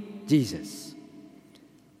 totally Jesus.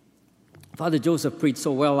 Father Joseph preached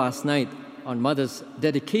so well last night on Mother's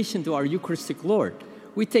dedication to our Eucharistic Lord.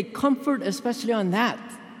 We take comfort especially on that.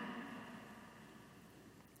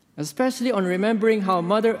 Especially on remembering how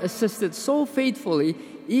Mother assisted so faithfully,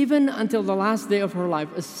 even until the last day of her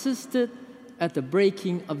life, assisted at the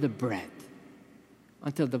breaking of the bread,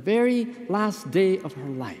 until the very last day of her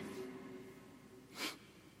life.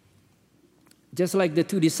 Just like the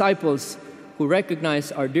two disciples who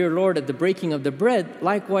recognized our dear Lord at the breaking of the bread,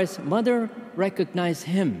 likewise, Mother recognized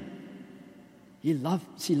him. She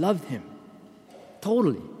loved him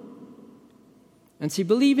totally. And she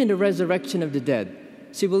believed in the resurrection of the dead.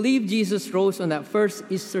 She believed Jesus rose on that first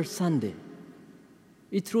Easter Sunday.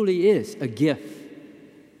 It truly is a gift.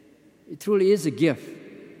 It truly is a gift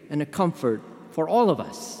and a comfort for all of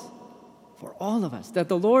us, that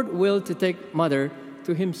the Lord willed to take Mother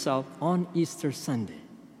to himself on Easter Sunday.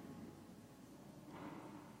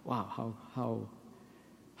 Wow,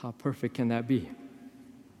 how perfect can that be?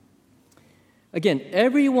 Again,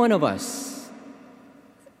 every one of us,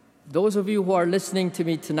 those of you who are listening to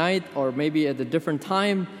me tonight or maybe at a different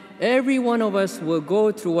time, every one of us will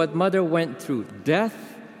go through what Mother went through,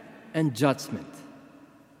 death and judgment.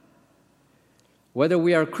 Whether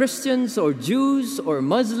we are Christians or Jews or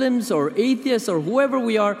Muslims or atheists or whoever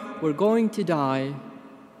we are, we're going to die.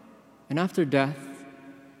 And after death,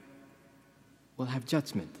 we'll have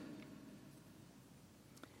judgment.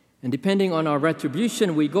 And depending on our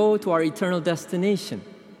retribution, we go to our eternal destination.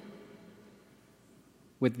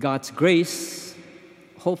 With God's grace,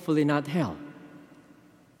 hopefully not hell.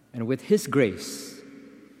 And with His grace,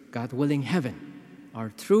 God willing, heaven, our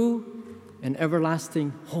true and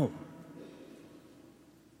everlasting home.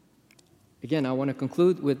 Again, I want to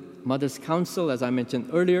conclude with Mother's counsel, as I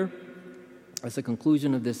mentioned earlier, as a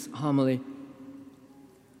conclusion of this homily.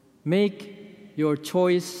 Make your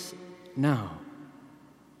choice now.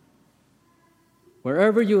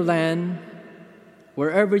 Wherever you land,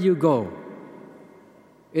 wherever you go,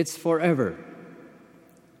 it's forever.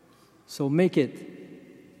 So make it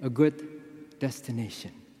a good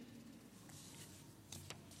destination.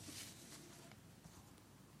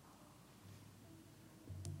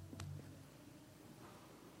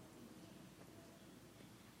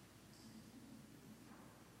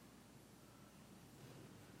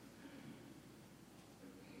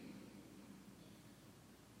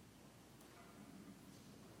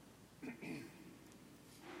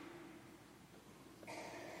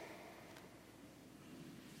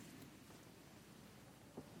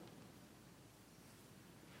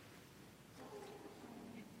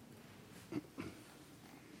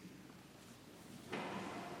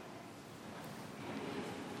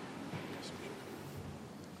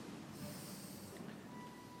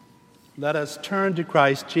 Let us turn to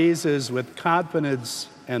Christ Jesus with confidence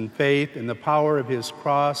and faith in the power of His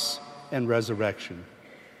cross and resurrection.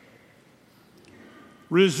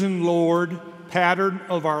 Risen Lord, pattern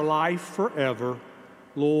of our life forever,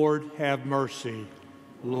 Lord, have mercy.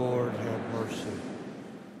 Lord, have mercy.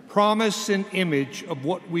 Promise and image of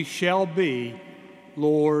what we shall be,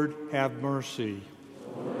 Lord, have mercy.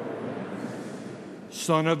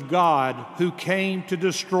 Son of God, who came to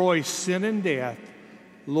destroy sin and death,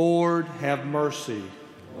 Lord, have mercy.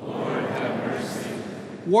 Lord, have mercy.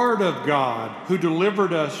 Word of God, who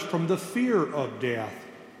delivered us from the fear of death,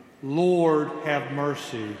 Lord, have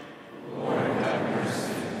mercy. Lord, have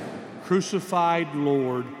mercy. Crucified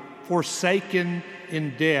Lord, forsaken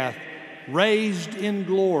in death, raised in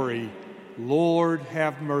glory, Lord,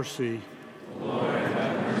 have mercy. Lord,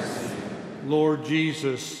 have mercy. Lord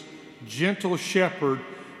Jesus, gentle shepherd,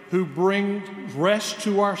 who brings rest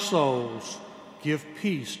to our souls, give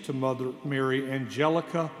peace to Mother Mary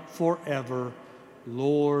Angelica forever.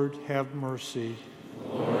 Lord, have mercy.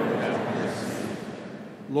 Lord, have mercy.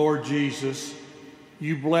 Lord Jesus,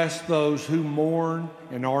 You bless those who mourn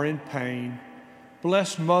and are in pain.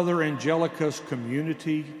 Bless Mother Angelica's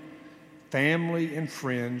community, family, and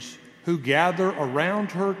friends who gather around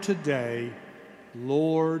her today.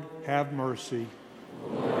 Lord, have mercy.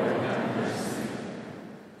 Lord, have mercy.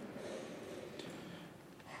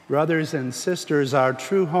 Brothers and sisters, our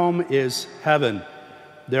true home is heaven.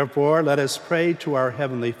 Therefore, let us pray to our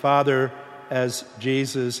Heavenly Father as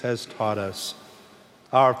Jesus has taught us.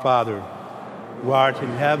 Our Father, who art in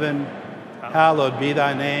heaven, hallowed be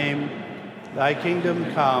thy name. Thy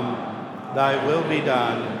kingdom come, thy will be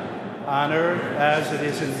done, on earth as it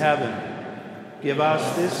is in heaven. Give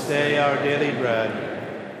us this day our daily bread,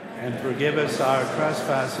 and forgive us our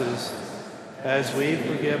trespasses, as we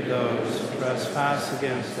forgive those who trespass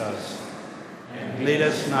against us. And lead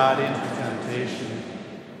us not into temptation,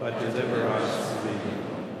 but deliver us from evil.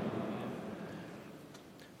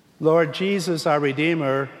 Lord Jesus, our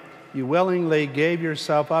Redeemer, you willingly gave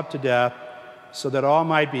yourself up to death so that all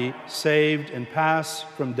might be saved and pass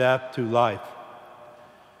from death to life.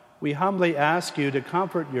 We humbly ask you to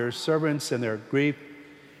comfort your servants in their grief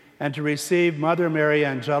and to receive Mother Mary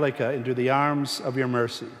Angelica into the arms of your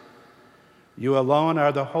mercy. You alone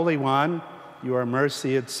are the Holy One. You are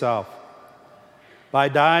mercy itself. By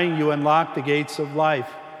dying, you unlock the gates of life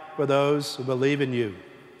for those who believe in you.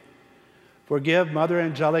 Forgive Mother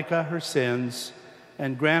Angelica her sins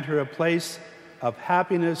and grant her a place of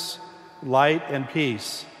happiness, light, and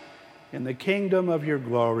peace in the kingdom of your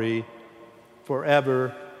glory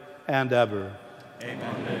forever and ever.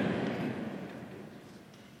 Amen.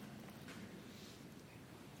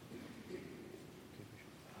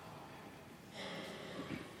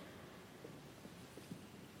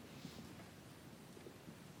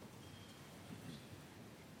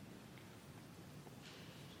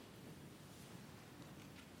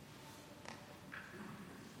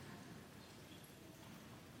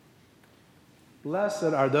 Blessed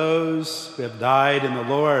are those who have died in the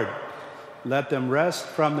Lord. Let them rest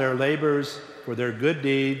from their labors, for their good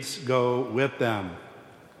deeds go with them.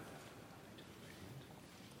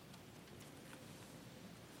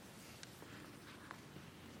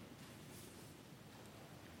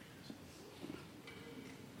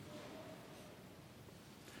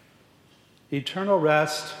 Eternal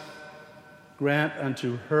rest grant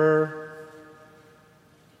unto her,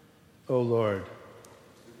 O Lord.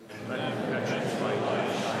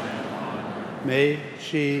 May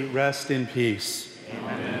she rest in peace.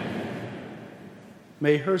 Amen.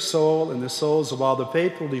 May her soul and the souls of all the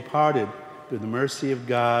faithful departed through the mercy of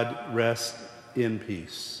God rest in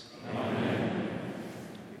peace. Amen.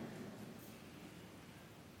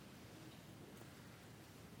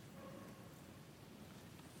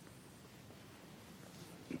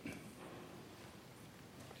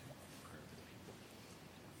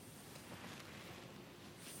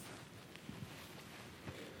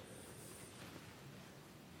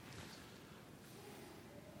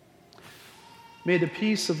 May the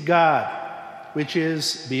peace of God, which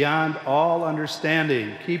is beyond all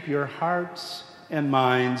understanding, keep your hearts and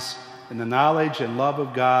minds in the knowledge and love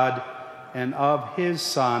of God and of his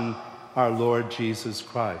Son, our Lord Jesus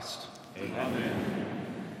Christ. Amen.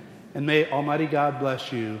 And may Almighty God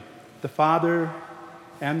bless you, the Father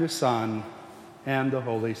and the Son and the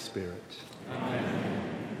Holy Spirit. Amen.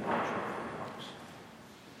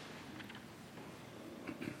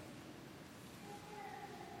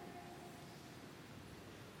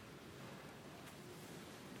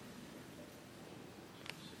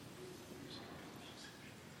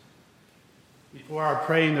 Before our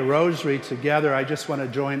praying the rosary together, I just want to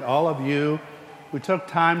join all of you who took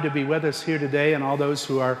time to be with us here today and all those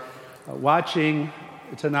who are watching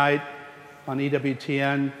tonight on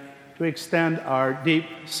EWTN to extend our deep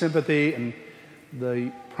sympathy and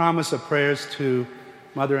the promise of prayers to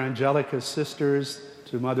Mother Angelica's sisters,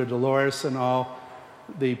 to Mother Dolores, and all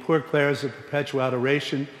the poor Clares of Perpetual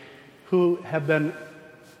Adoration who have been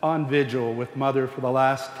on vigil with Mother for the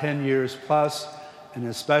last 10 years plus, in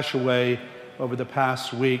a special way over the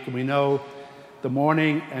past week. And we know the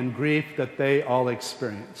mourning and grief that they all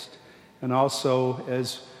experienced. And also,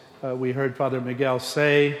 as we heard Father Miguel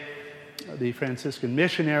say, the Franciscan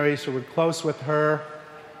missionaries who were close with her,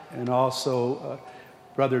 and also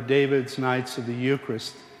Brother David's Knights of the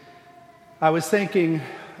Eucharist. I was thinking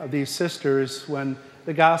of these sisters when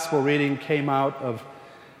the gospel reading came out of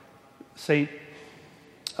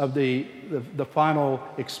the final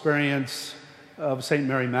experience of St.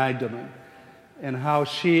 Mary Magdalene, and how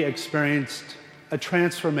she experienced a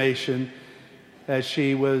transformation as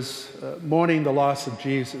she was mourning the loss of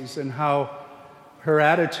Jesus, and how her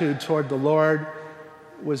attitude toward the Lord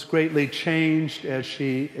was greatly changed as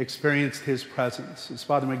she experienced his presence. As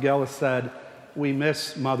Father Miguel has said, we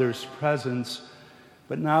miss Mother's presence,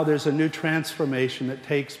 but now there's a new transformation that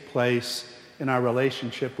takes place in our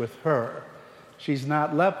relationship with her. She's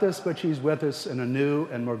not left us, but she's with us in a new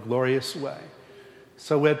and more glorious way.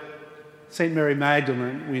 So with St. Mary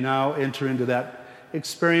Magdalene, we now enter into that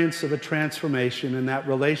experience of a transformation and that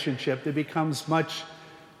relationship that becomes much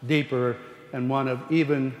deeper and one of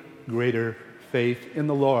even greater faith in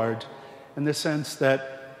the Lord, in the sense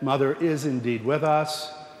that Mother is indeed with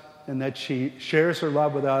us and that she shares her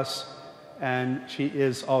love with us, and she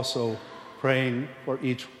is also praying for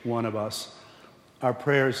each one of us. Our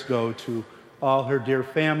prayers go to all her dear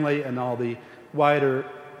family and all the wider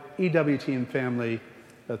EWTN family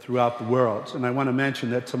throughout the world. And I want to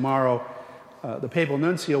mention that tomorrow the Papal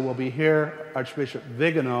Nuncio will be here, Archbishop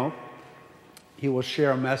Vigano. He will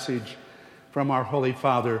share a message from our Holy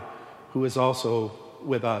Father, who is also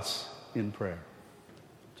with us in prayer.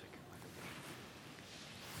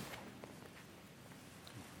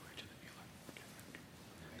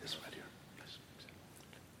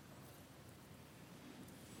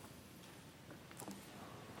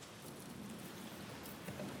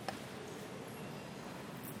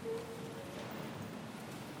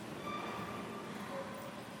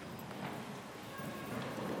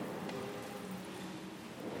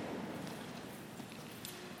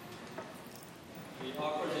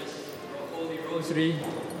 Rosary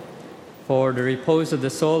for the repose of the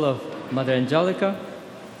soul of Mother Angelica,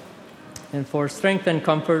 and for strength and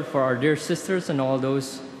comfort for our dear sisters and all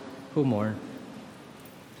those who mourn.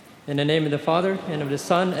 In the name of the Father, and of the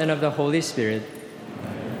Son, and of the Holy Spirit.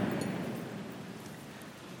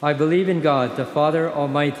 I believe in God, the Father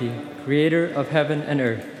Almighty, creator of heaven and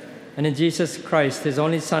earth, and in Jesus Christ, his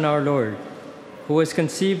only Son, our Lord, who was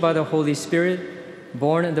conceived by the Holy Spirit,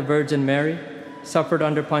 born of the Virgin Mary, suffered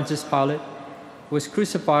under Pontius Pilate, was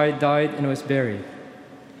crucified, died, and was buried.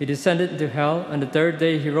 He descended into hell, and the third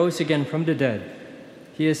day he rose again from the dead.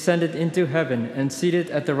 He ascended into heaven and seated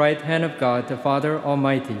at the right hand of God, the Father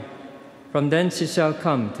Almighty. From thence he shall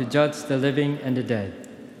come to judge the living and the dead.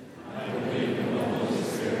 I believe in the Holy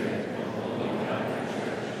Spirit, the Holy Catholic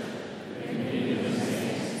Church, the communion of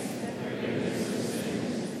saints, the forgiveness of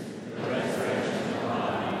sins, the resurrection of the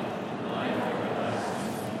body, and life everlasting.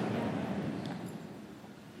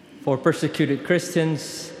 For persecuted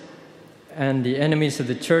Christians and the enemies of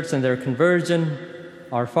the church and their conversion,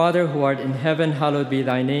 our Father who art in heaven, hallowed be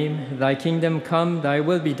thy name. Thy kingdom come, thy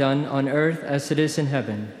will be done on earth as it is in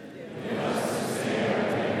heaven. Give us this day our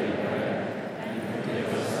daily bread, and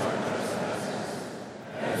forgive us our trespasses,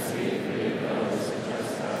 as we forgive those who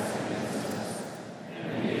trespass against us.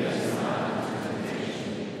 And lead us not into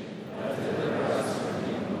temptation, but deliver us from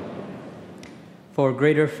evil. For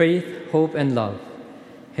greater faith, hope, and love.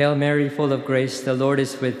 Hail Mary, full of grace, the Lord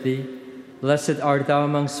is with thee. Blessed art thou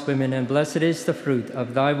amongst women, and blessed is the fruit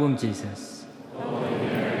of thy womb, Jesus. Holy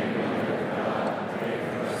Mary, Mother of God, pray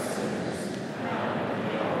for us sinners, now and at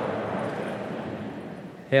the hour of our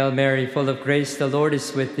death. Hail Mary, full of grace, the Lord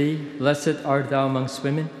is with thee. Blessed art thou amongst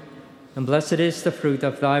women, and blessed is the fruit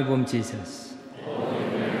of thy womb, Jesus. Holy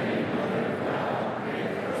Mary, Mother of God,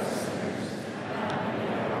 pray for us sinners, now and at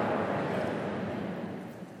the hour of our death.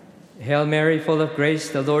 Hail Mary, full of grace,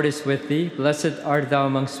 the Lord is with thee. Blessed art thou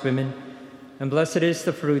amongst women, and blessed is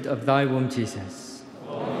the fruit of thy womb, Jesus.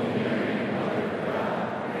 Holy Mary, Mother of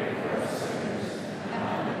God, pray for us sinners,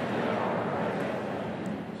 now and at the hour of our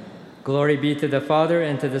death. Glory be to the Father,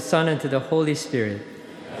 and to the Son, and to the Holy Spirit.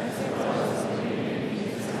 As it was in the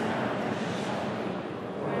beginning, is now, and shall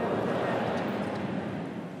be, world without end.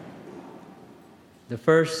 The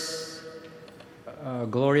first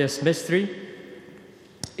glorious mystery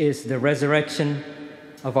is the resurrection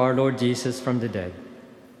of our Lord Jesus from the dead.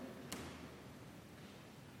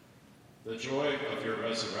 The joy of your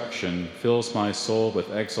resurrection fills my soul with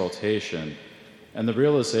exultation and the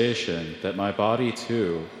realization that my body,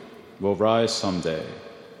 too, will rise someday.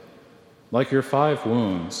 Like your 5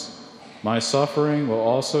 wounds, my suffering will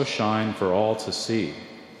also shine for all to see.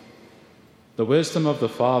 The wisdom of the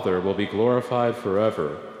Father will be glorified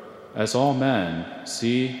forever, as all men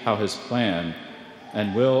see how his plan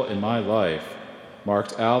and will in my life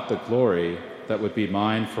marked out the glory that would be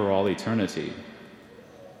mine for all eternity.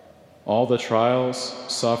 All the trials,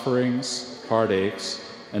 sufferings, heartaches,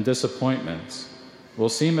 and disappointments will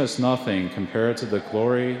seem as nothing compared to the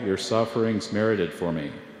glory your sufferings merited for me.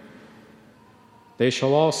 They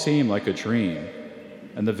shall all seem like a dream,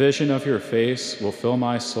 and the vision of your face will fill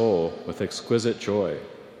my soul with exquisite joy.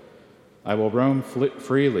 I will roam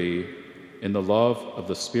freely in the love of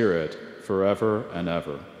the Spirit forever and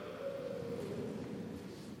ever.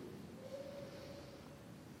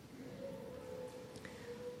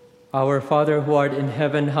 Our Father who art in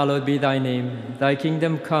heaven, hallowed be thy name. Thy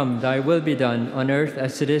kingdom come, thy will be done, on earth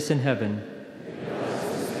as it is in heaven.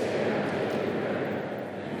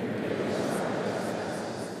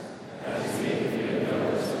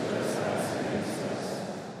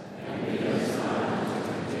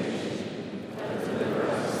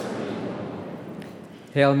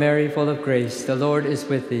 Hail Mary, full of grace, the Lord is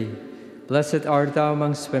with thee. Blessed art thou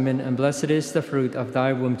amongst women, and blessed is the fruit of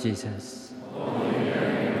thy womb, Jesus.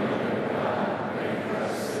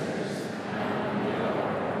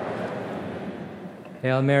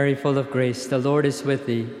 Hail Mary, full of grace, the Lord is with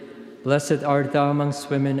thee. Blessed art thou amongst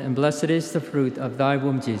women, and blessed is the fruit of thy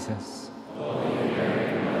womb, Jesus.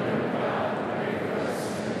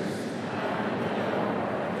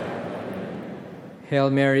 Hail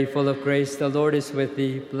Mary, full of grace, the Lord is with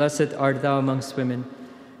thee. Blessed art thou amongst women,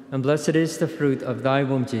 and blessed is the fruit of thy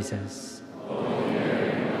womb, Jesus.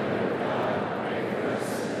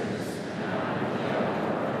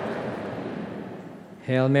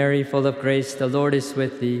 Hail Mary, full of grace, the Lord is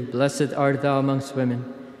with thee. Blessed art thou amongst women,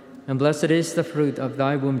 and blessed is the fruit of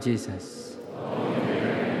thy womb, Jesus.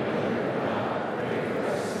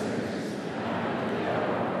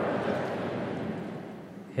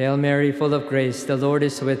 Hail Mary, full of grace, the Lord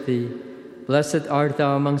is with thee. Blessed art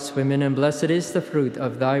thou amongst women, and blessed is the fruit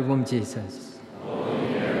of thy womb, Jesus.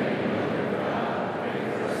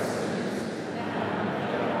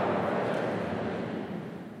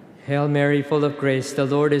 Hail Mary, full of grace, the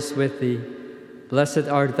Lord is with thee. Blessed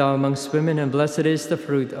art thou amongst women, and blessed is the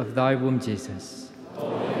fruit of thy womb, Jesus.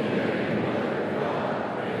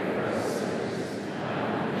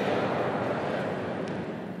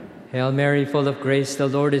 Hail Mary, full of grace, the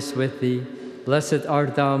Lord is with thee. Blessed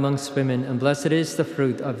art thou amongst women, and blessed is the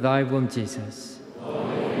fruit of thy womb, Jesus.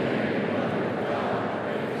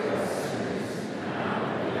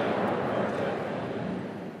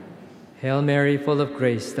 Hail Mary, full of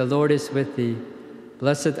grace, the Lord is with thee.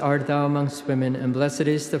 Blessed art thou amongst women, and blessed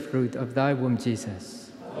is the fruit of thy womb,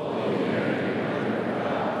 Jesus.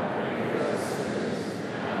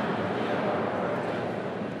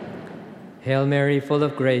 Hail Mary, full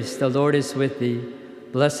of grace, the Lord is with thee.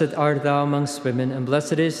 Blessed art thou amongst women, and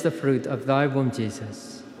blessed is the fruit of thy womb,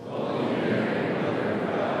 Jesus.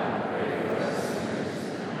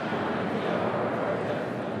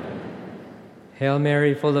 Hail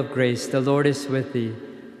Mary, full of grace, the Lord is with thee.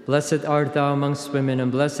 Blessed art thou amongst women,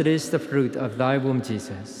 and blessed is the fruit of thy womb,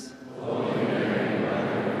 Jesus.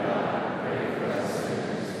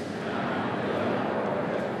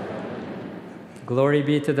 Glory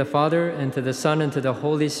be to the Father, and to the Son, and to the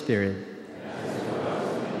Holy Spirit.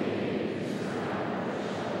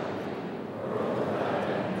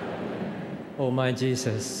 O my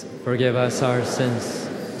Jesus, forgive us our sins,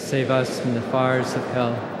 save us from the fires of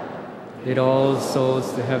hell. Lead all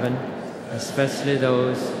souls to heaven, especially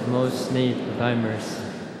those who most need thy mercy.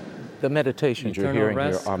 The meditations you're hearing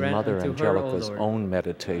here are Mother unto her, Angelica's O Lord. own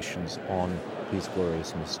meditations on these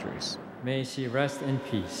glorious mysteries. May she rest in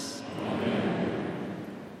peace.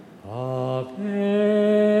 Ave,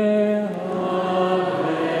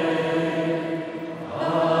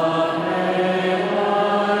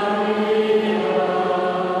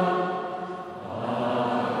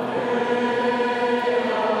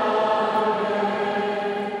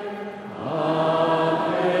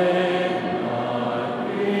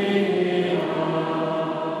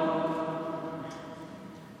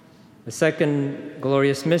 The second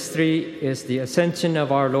glorious mystery is the ascension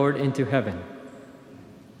of our Lord into heaven.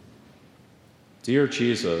 Dear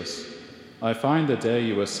Jesus, I find the day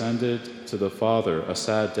you ascended to the Father a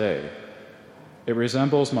sad day. It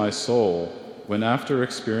resembles my soul when, after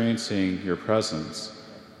experiencing your presence,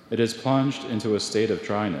 it is plunged into a state of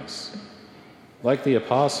dryness. Like the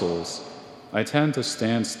apostles, I tend to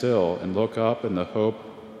stand still and look up in the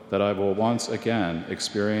hope that I will once again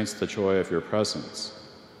experience the joy of your presence.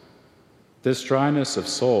 This dryness of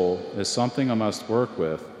soul is something I must work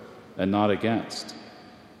with and not against.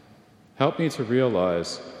 Help me to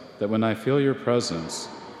realize that when I feel your presence,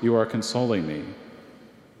 you are consoling me.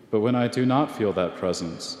 But when I do not feel that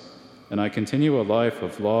presence, and I continue a life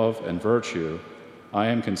of love and virtue, I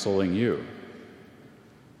am consoling you.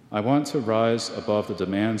 I want to rise above the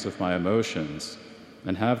demands of my emotions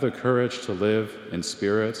and have the courage to live in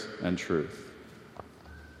spirit and truth.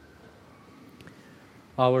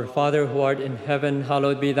 Our Father who art in heaven,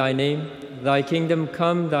 hallowed be thy name. Thy kingdom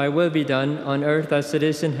come, thy will be done, on earth as it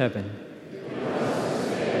is in heaven.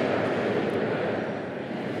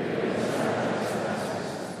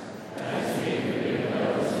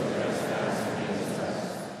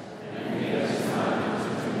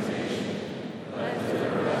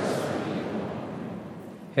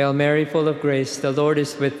 Hail Mary, full of grace, the Lord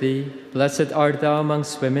is with thee. Blessed art thou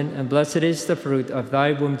amongst women, and blessed is the fruit of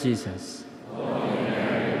thy womb, Jesus. Holy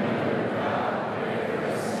Mary, Mother of God, pray for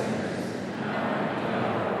us sinners, now and at the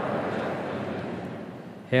hour of our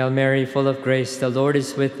death. Hail Mary, full of grace, the Lord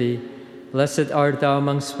is with thee. Blessed art thou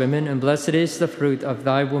amongst women, and blessed is the fruit of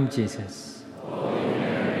thy womb, Jesus. Holy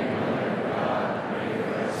Mary, Mother of God, pray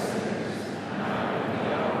for us sinners, now and at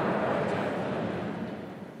the hour of our death.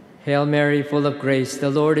 Hail Mary, full of grace,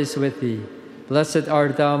 the Lord is with thee. Blessed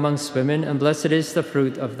art thou amongst women, and blessed is the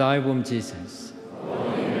fruit of thy womb, Jesus.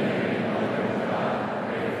 Holy Mary, Mother of God,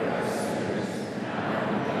 pray for us sinners, now and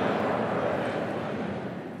at the hour of our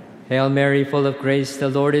death. Hail Mary, full of grace, the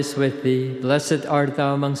Lord is with thee. Blessed art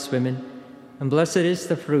thou amongst women, and blessed is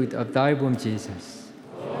the fruit of thy womb, Jesus.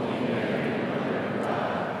 Holy Mary, Mother of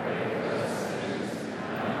God, pray for us sinners,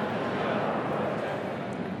 now and at the hour of our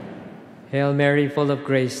death. Hail Mary, full of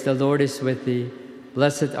grace, the Lord is with thee.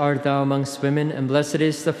 Blessed art thou amongst women, and blessed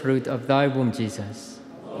is the fruit of thy womb, Jesus.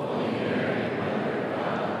 Holy Mary, Mother of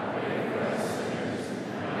God, pray for us sinners,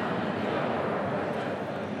 now and at the hour of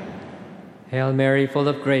our death. Hail Mary, full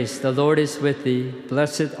of grace, the Lord is with thee.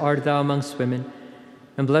 Blessed art thou amongst women,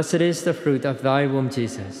 and blessed is the fruit of thy womb,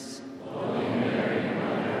 Jesus. Holy Mary,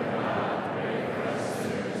 Mother of God, pray for us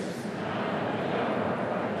sinners, now and at the hour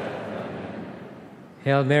of our death.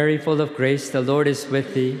 Hail Mary, full of grace, the Lord is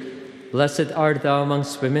with thee. Blessed art thou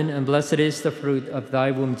amongst women, and blessed is the fruit of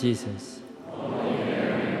thy womb, Jesus. Holy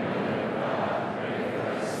Mary, Mother of God, pray for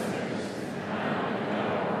us sinners, now and at the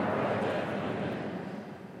hour of our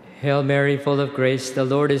death. Hail Mary, full of grace, the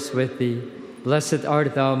Lord is with thee. Blessed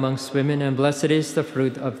art thou amongst women, and blessed is the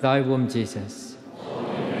fruit of thy womb, Jesus.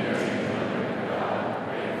 Holy Mary, Mother of God,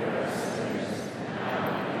 pray for us sinners, now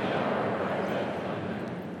and at the hour of our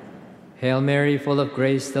death. Hail Mary, full of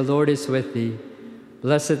grace, the Lord is with thee.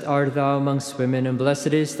 Blessed art thou amongst women, and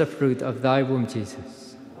blessed is the fruit of thy womb,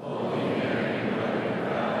 Jesus. Holy Mary, Mother of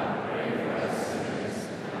God, pray for us sinners,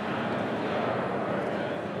 now and at the hour of our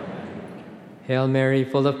death. Hail Mary,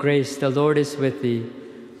 full of grace, the Lord is with thee.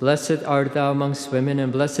 Blessed art thou amongst women,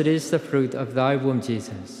 and blessed is the fruit of thy womb,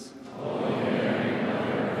 Jesus. Holy Mary,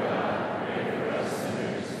 Mother of God, pray for us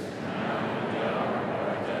sinners, now and at the hour of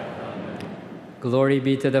our death. Amen. Glory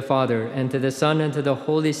be to the Father, and to the Son, and to the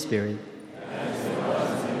Holy Spirit. As it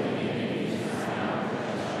was in the beginning, is now,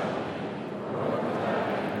 and shall be, world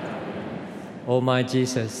without end. O my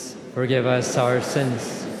Jesus, forgive us our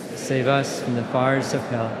sins, save us from the fires of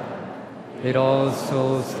hell. Lead all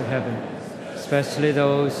souls to heaven, especially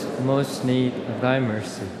those who most need of thy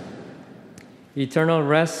mercy. Eternal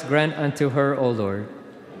rest grant unto her, O Lord.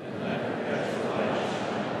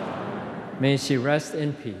 May she rest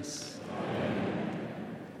in peace.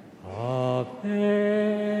 Amen.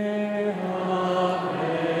 Amen.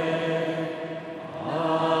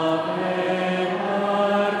 Amen.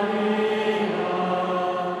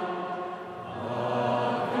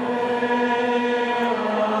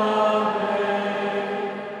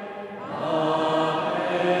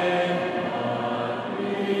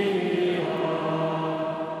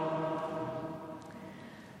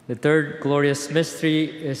 The third glorious mystery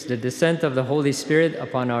is the descent of the Holy Spirit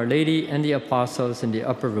upon Our Lady and the apostles in the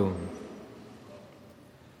upper room.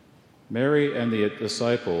 Mary and the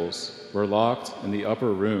disciples were locked in the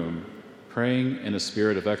upper room, praying in a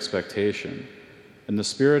spirit of expectation, and the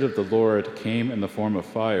Spirit of the Lord came in the form of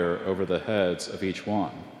fire over the heads of each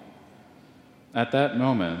one. At that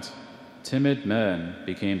moment, timid men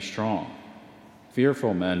became strong,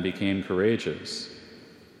 fearful men became courageous,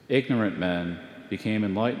 ignorant men became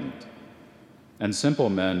enlightened, and simple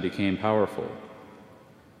men became powerful.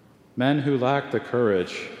 Men who lacked the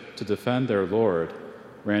courage to defend their Lord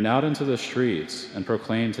ran out into the streets and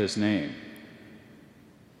proclaimed his name.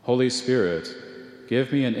 Holy Spirit,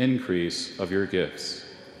 give me an increase of your gifts.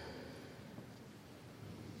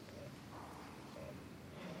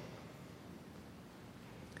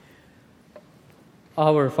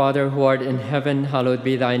 Our Father, who art in heaven, hallowed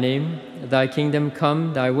be thy name. Thy kingdom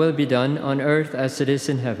come, thy will be done on earth as it is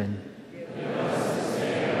in heaven. Give us this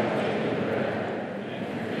day our daily bread, and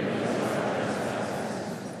forgive us our trespasses,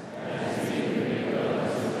 as we forgive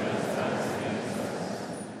those who trespass against us.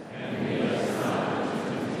 And lead us not into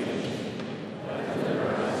temptation, but deliver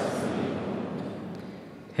us from evil.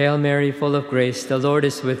 Hail Mary, full of grace, the Lord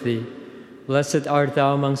is with thee. Blessed art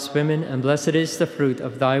thou amongst women, and blessed is the fruit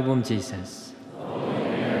of thy womb, Jesus.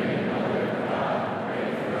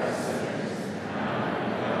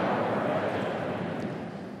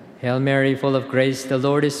 Hail Mary, full of grace, the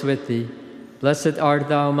Lord is with thee. Blessed art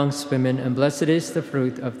thou amongst women, and blessed is the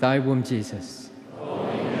fruit of thy womb, Jesus.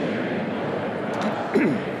 Holy Mary, Mother of God, pray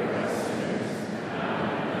for us sinners, now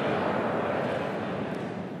and at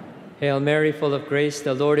Hail Mary, full of grace,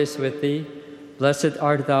 the Lord is with thee. Blessed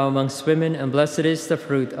art thou amongst women, and blessed is the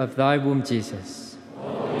fruit of thy womb, Jesus.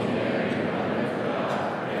 Holy Mary, Mother of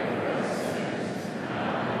God, pray for us sinners,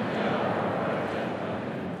 now and at the hour of our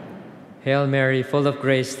death. Hail Mary, full of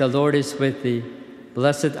grace, the Lord is with thee.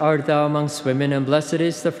 Blessed art thou amongst women, and blessed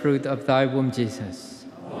is the fruit of thy womb, Jesus.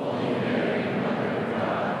 Holy Mary, Mother of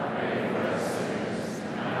God, pray for us sinners,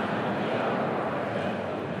 now and at the hour of our death.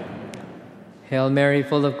 Hail Mary,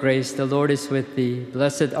 full of grace, the Lord is with thee.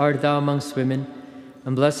 Blessed art thou amongst women,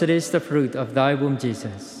 and blessed is the fruit of thy womb,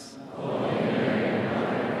 Jesus. Holy Mary,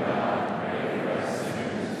 Mother of God, pray for us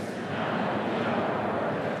sinners, now and at the hour of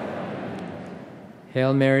our death.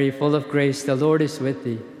 Hail Mary, full of grace, the Lord is with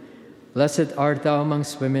thee. Blessed art thou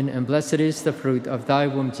amongst women, and blessed is the fruit of thy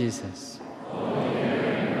womb, Jesus. Holy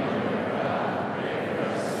Mary, Mother of God, pray for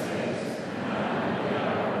us sinners, now and at the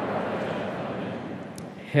hour of our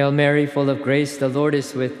death. Hail Mary, full of grace, the Lord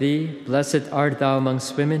is with thee. Blessed art thou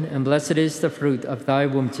amongst women, and blessed is the fruit of thy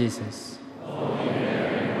womb, Jesus. Holy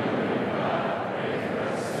Mary, Mother of God, pray for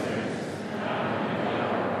us sinners, now and at the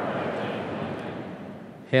hour of our death.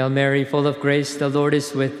 Hail Mary, full of grace, the Lord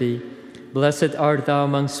is with thee. Blessed art thou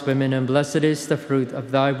amongst women, and blessed is the fruit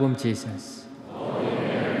of thy womb, Jesus. Holy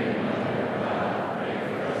Mary, Mother of God, pray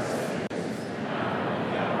for us sinners, now and at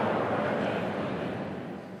the hour of our death.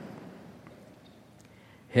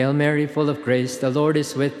 Hail Mary, full of grace, the Lord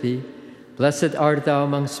is with thee. Blessed art thou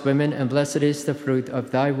amongst women, and blessed is the fruit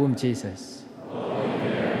of thy womb, Jesus. Holy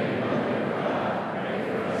Mary, Mother of God, pray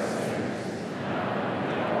for us sinners, now and at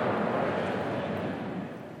the hour of our death.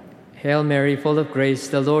 Hail Mary, full of grace,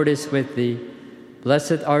 the Lord is with thee.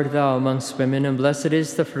 Blessed art thou amongst women, and blessed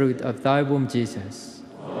is the fruit of thy womb, Jesus.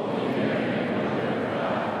 Holy Mary, Mother of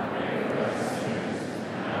God, pray for us sinners,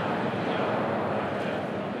 now and at the hour of our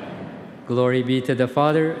death. Glory be to the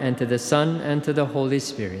Father, and to the Son, and to the Holy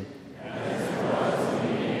Spirit. As it was in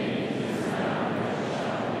the beginning, is now, and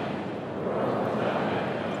shall be, world without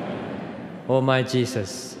end. O my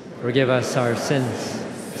Jesus, forgive us our sins,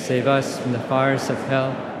 save us from the fires of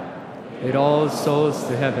hell, lead all souls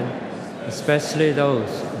to heaven, especially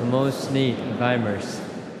those who most need of thy mercy.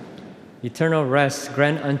 Eternal rest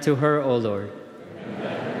grant unto her, O Lord.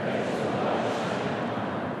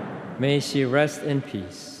 May she rest in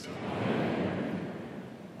peace.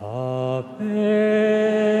 Ave,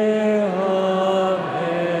 Ave,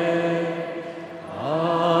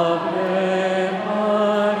 Ave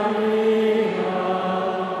Maria.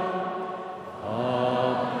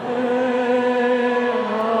 Ave,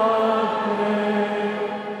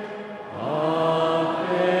 Ave,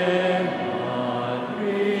 Ave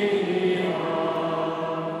Maria.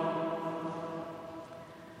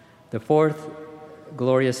 The fourth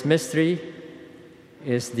glorious mystery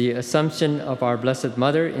is the Assumption of our Blessed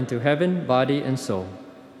Mother into heaven, body and soul.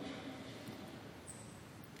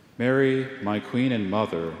 Mary, my Queen and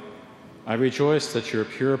Mother, I rejoice that your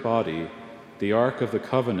pure body, the Ark of the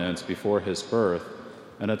Covenant before his birth,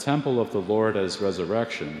 and a temple of the Lord at his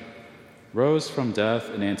resurrection, rose from death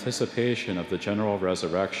in anticipation of the general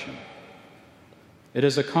resurrection. It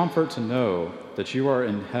is a comfort to know that you are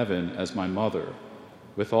in heaven as my mother,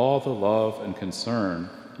 with all the love and concern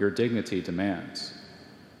your dignity demands.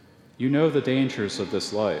 You know the dangers of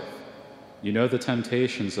this life. You know the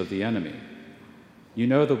temptations of the enemy. You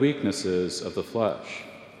know the weaknesses of the flesh.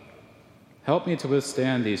 Help me to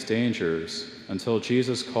withstand these dangers until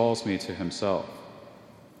Jesus calls me to himself.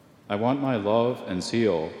 I want my love and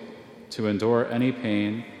zeal to endure any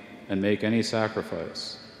pain and make any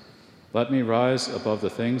sacrifice. Let me rise above the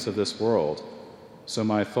things of this world, so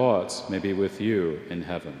my thoughts may be with you in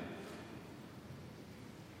heaven.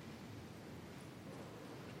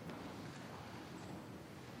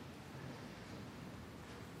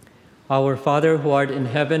 Our Father, who art in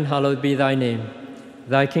heaven, hallowed be thy name.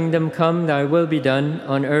 Thy kingdom come, thy will be done,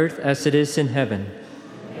 on earth as it is in heaven.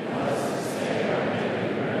 Give us this day our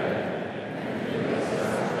daily bread, and forgive us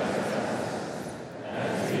our trespasses,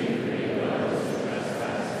 as we forgive those who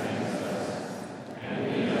trespass against us.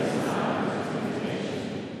 And lead us not into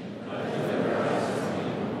temptation, but deliver us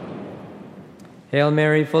from evil. Hail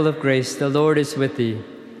Mary, full of grace, the Lord is with thee.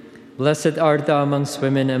 Blessed art thou amongst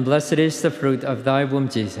women, and blessed is the fruit of thy womb,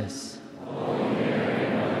 Jesus.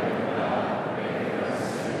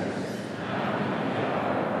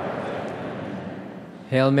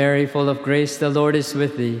 Hail Mary, full of grace, the Lord is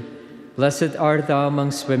with thee. Blessed art thou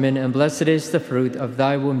amongst women, and blessed is the fruit of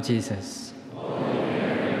thy womb, Jesus. Holy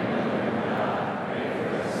Mary, Mother of God, pray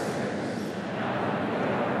for us sinners, now and at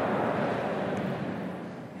the hour of our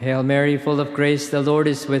death. Hail Mary, full of grace, the Lord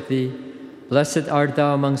is with thee. Blessed art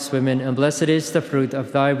thou amongst women, and blessed is the fruit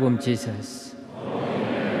of thy womb, Jesus. Holy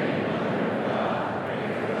Mary, Mother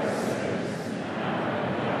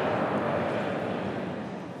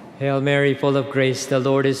Hail Mary, full of grace, the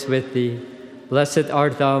Lord is with thee. Blessed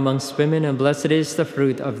art thou amongst women, and blessed is the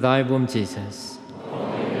fruit of thy womb, Jesus.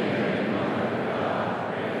 Holy Mary, Mother of God,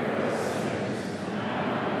 pray for us sinners, now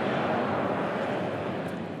and at the hour of our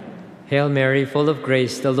death. Hail Mary, full of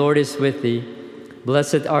grace, the Lord is with thee.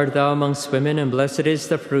 Blessed art thou amongst women, and blessed is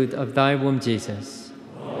the fruit of thy womb, Jesus.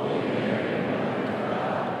 Holy Mary, Mother of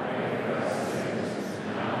God, pray for us sinners,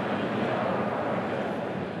 now and at the hour of our death.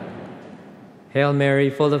 Hail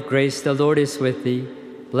Mary, full of grace, the Lord is with thee.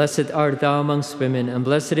 Blessed art thou amongst women, and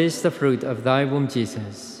blessed is the fruit of thy womb,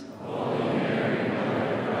 Jesus. Holy Mary,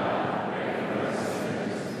 Mother of God, pray for us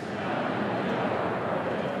sinners, now and at the hour of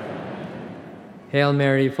our death. Hail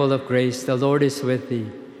Mary, full of grace, the Lord is with thee.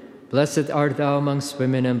 Blessed art thou amongst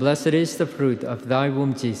women, and blessed is the fruit of thy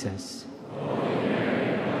womb, Jesus. Holy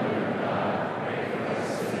Mary, Mother of God, pray for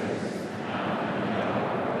us sinners, now and at the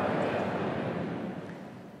hour of our death.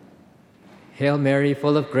 Hail Mary,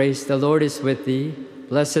 full of grace, the Lord is with thee.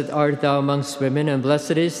 Blessed art thou amongst women, and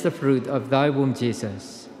blessed is the fruit of thy womb,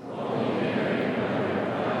 Jesus. Holy Mary, Mother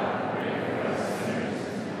of God, pray for us sinners,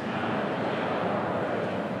 now and at the hour of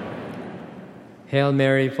our death. Hail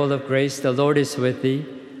Mary, full of grace, the Lord is with thee.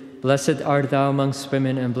 Blessed art thou amongst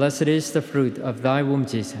women, and blessed is the fruit of thy womb,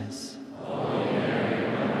 Jesus. Holy Mary,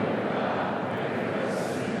 Mother of God, pray for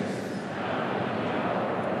us sinners, now and at the hour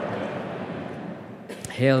of our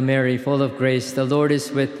death. Hail Mary, full of grace, the Lord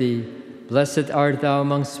is with thee. Blessed art thou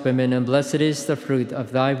amongst women, and blessed is the fruit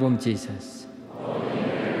of thy womb, Jesus. Holy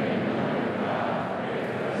Mary, Mother of God, pray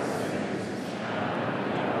for us sinners, now and at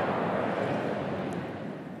the hour of our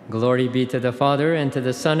death. Glory be to the Father, and to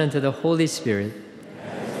the Son, and to the Holy Spirit.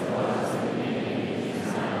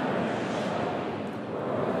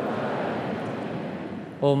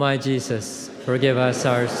 O my Jesus, forgive us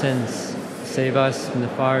our sins, save us from the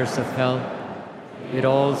fires of hell, lead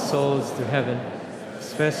all souls to heaven,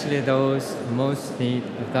 especially those who most need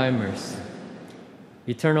of thy mercy.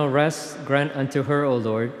 Eternal rest grant unto her, O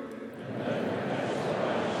Lord.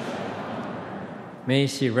 May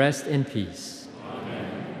she rest in peace.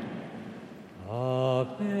 Amen.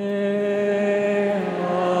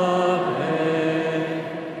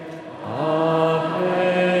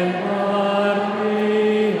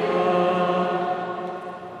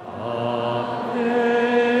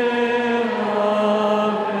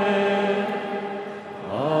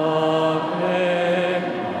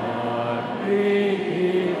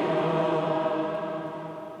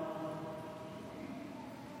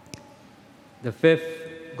 The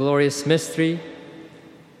fifth glorious mystery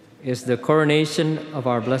is the coronation of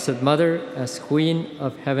our Blessed Mother as Queen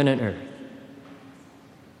of heaven and earth.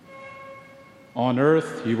 On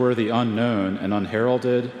earth you were the unknown and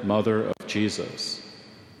unheralded Mother of Jesus.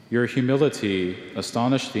 Your humility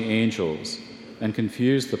astonished the angels and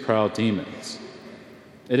confused the proud demons.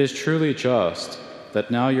 It is truly just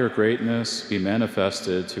that now your greatness be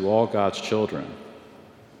manifested to all God's children.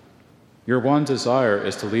 Your one desire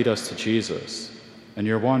is to lead us to Jesus, and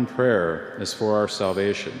your one prayer is for our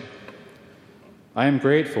salvation. I am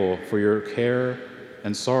grateful for your care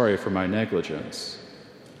and sorry for my negligence.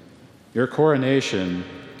 Your coronation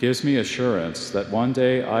gives me assurance that one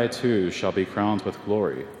day I too shall be crowned with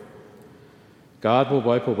glory. God will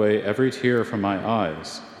wipe away every tear from my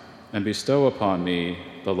eyes and bestow upon me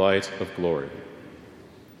the light of glory.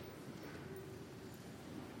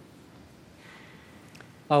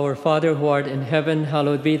 Our Father who art in heaven,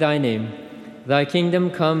 hallowed be thy name. Thy kingdom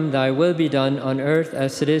come, thy will be done on earth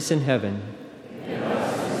as it is in heaven. Give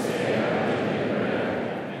us this day our daily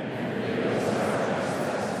bread, and forgive us our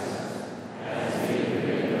trespasses, as we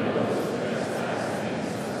forgive those who trespass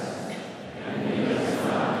against us. And lead us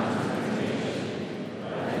not into temptation,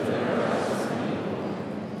 but deliver us from evil.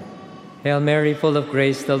 Hail Mary, full of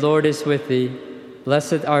grace, the Lord is with thee.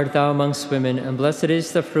 Blessed art thou amongst women, and blessed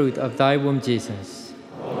is the fruit of thy womb, Jesus.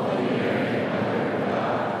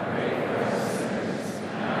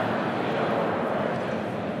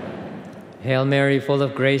 Hail Mary, full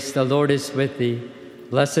of grace, the Lord is with thee.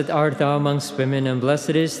 Blessed art thou amongst women, and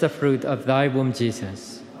blessed is the fruit of thy womb,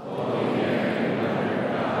 Jesus. Holy Mary, Mother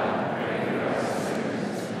of God, pray for us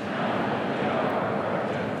sinners, now and at the hour of our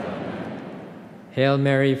death. Hail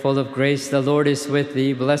Mary, full of grace, the Lord is with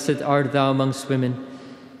thee. Blessed art thou amongst women,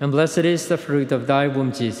 and blessed is the fruit of thy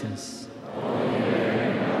womb, Jesus.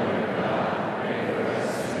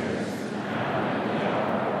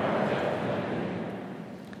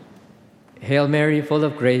 Hail Mary, full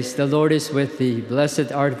of grace, the Lord is with thee.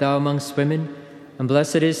 Blessed art thou amongst women, and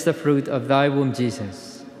blessed is the fruit of thy womb,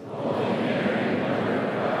 Jesus. Holy Mary, Mother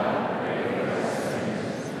of God, pray for us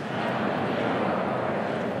sinners, now and at the hour of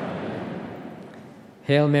our death.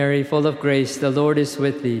 Hail Mary, full of grace, the Lord is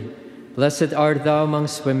with thee. Blessed art thou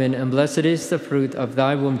amongst women, and blessed is the fruit of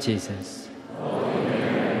thy womb, Jesus.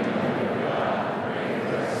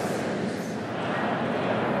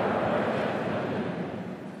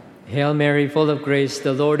 Hail Mary, full of grace,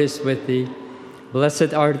 the Lord is with thee.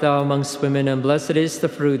 Blessed art thou amongst women, and blessed is the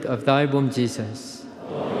fruit of thy womb, Jesus.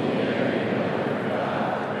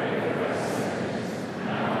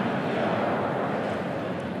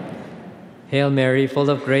 Hail Mary, full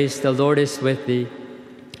of grace, the Lord is with thee.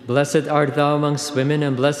 Blessed art thou amongst women,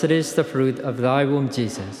 and blessed is the fruit of thy womb,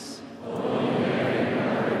 Jesus.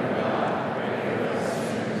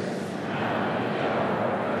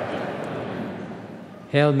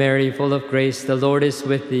 Hail Mary, full of grace, the Lord is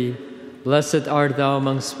with thee. Blessed art thou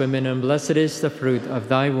amongst women, and blessed is the fruit of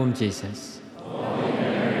thy womb, Jesus.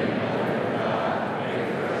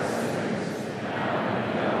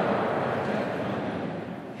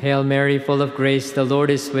 Hail Mary, full of grace, the Lord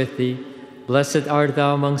is with thee. Blessed art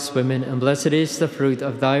thou amongst women, and blessed is the fruit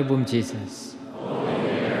of thy womb, Jesus.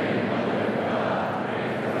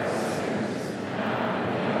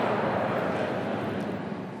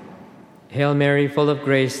 Hail Mary, full of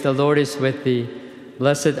grace, the Lord is with thee.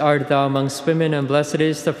 Blessed art thou amongst women, and blessed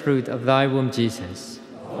is the fruit of thy womb, Jesus.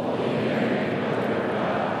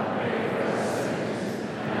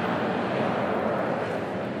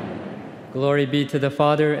 Glory be to the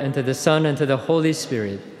Father, and to the Son, and to the Holy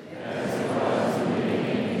Spirit.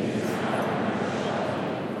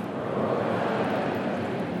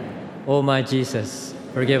 O my Jesus,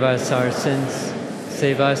 forgive us our sins,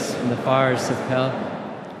 save us from the fires of hell.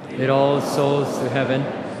 Lead all souls to heaven,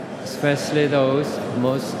 especially those who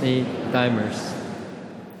most need thy mercy.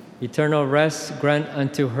 Eternal rest grant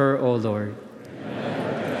unto her, O Lord.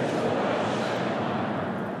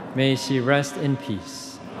 May she rest in peace.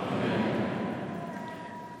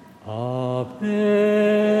 Amen.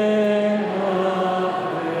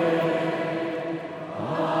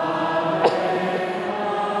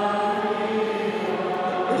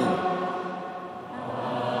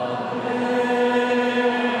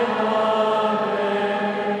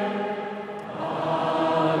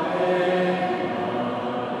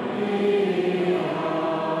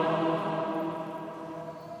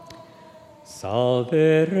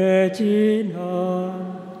 Salve Regina,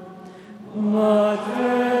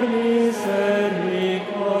 Mater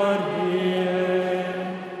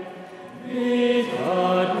misericordiae,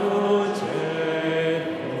 vita dulcedo,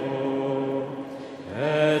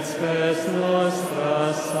 et spes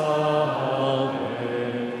nostra salve.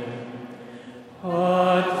 A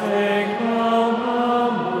te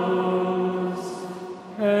clamamus,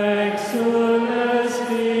 exules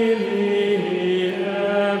Filii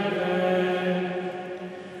Hebrae,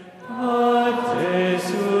 a te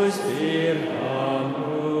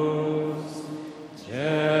suspiramus,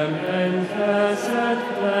 gementes et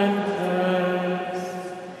plentes,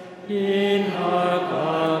 in hac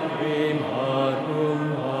lacrimarum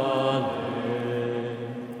vale.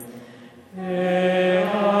 Ea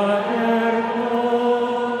ergo,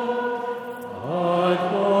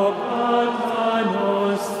 advocata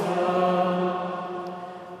nostra,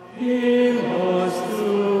 imus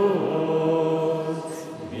tuos,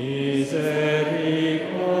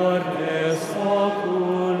 misericordes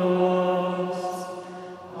oculos,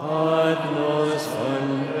 ad nos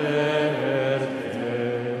converte.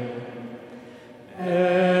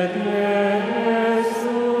 Et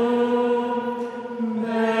Iesu,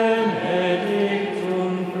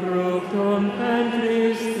 benedictum fructum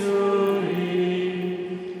ventris tui,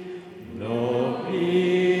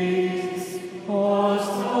 nobis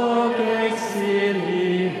post hoc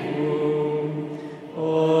exilium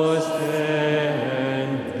ostende.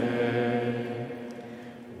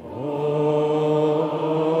 O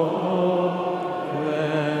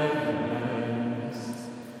clemens,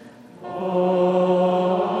 O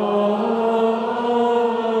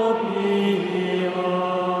pia,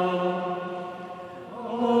 O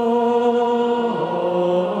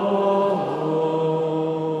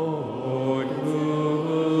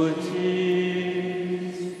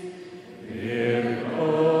dulcis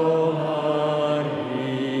Virgo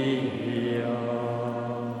Maria.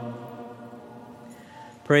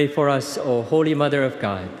 Pray for us, O Holy Mother of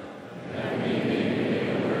God.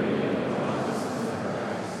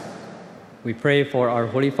 We pray for our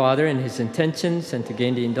Holy Father and his intentions, and to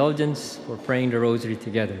gain the indulgence for praying the Rosary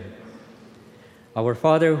together. Our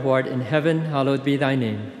Father, who art in heaven, hallowed be thy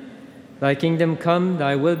name. Thy kingdom come,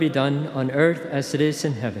 thy will be done on earth as it is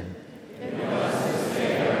in heaven.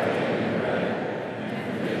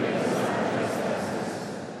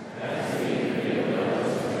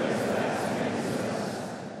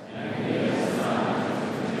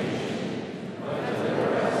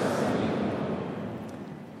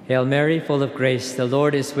 Hail Mary, full of grace, the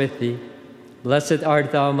Lord is with thee. Blessed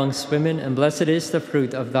art thou amongst women, and blessed is the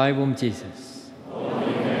fruit of thy womb, Jesus.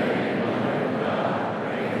 Holy Mary, Mother of God,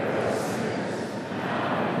 pray for us sinners, now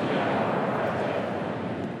and at the hour of our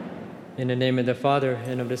death. In the name of the Father,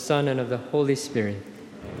 and of the Son, and of the Holy Spirit.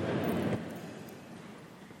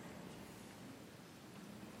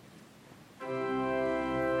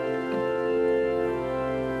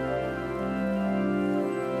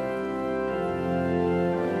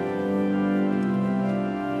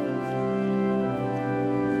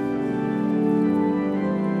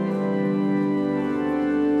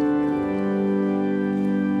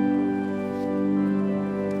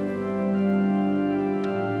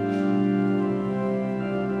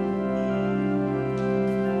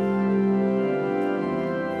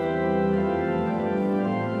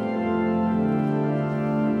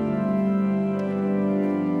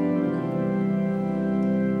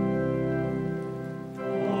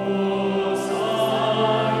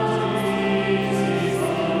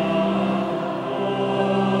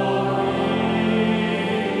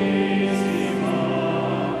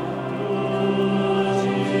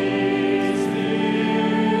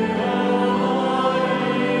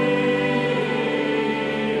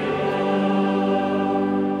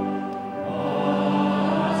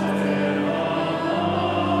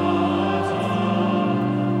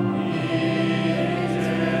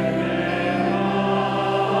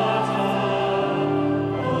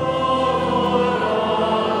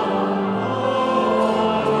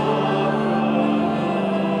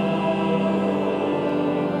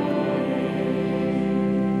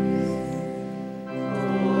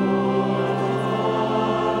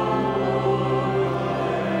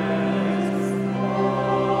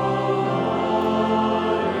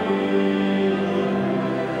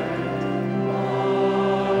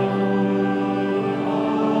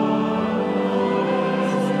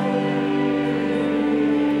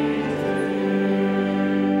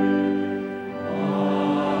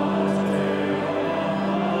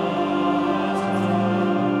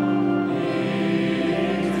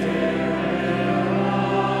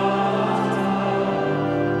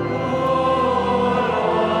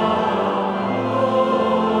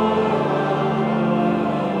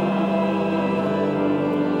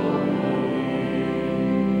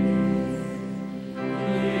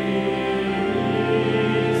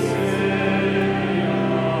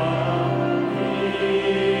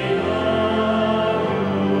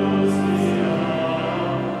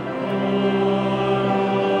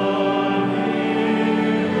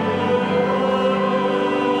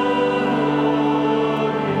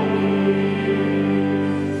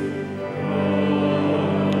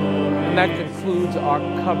 That concludes our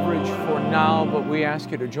coverage for now, but we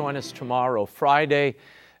ask you to join us tomorrow, Friday,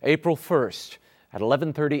 April 1st at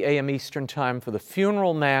 11:30 a.m. Eastern Time for the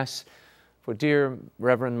funeral Mass for dear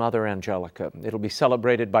Reverend Mother Angelica. It'll be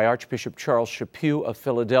celebrated by Archbishop Charles Chaput of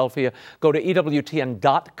Philadelphia. Go to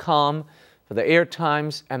EWTN.com for the air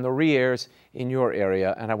times and the re-airs in your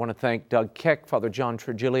area. And I want to thank Doug Keck, Father John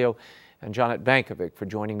Trujillo, and Janet Bankovic for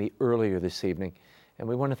joining me earlier this evening. And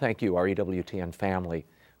we want to thank you, our EWTN family,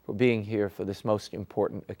 for being here for this most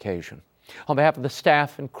important occasion. On behalf of the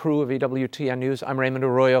staff and crew of EWTN News, I'm Raymond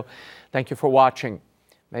Arroyo. Thank you for watching.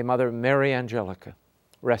 May Mother Mary Angelica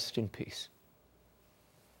rest in peace.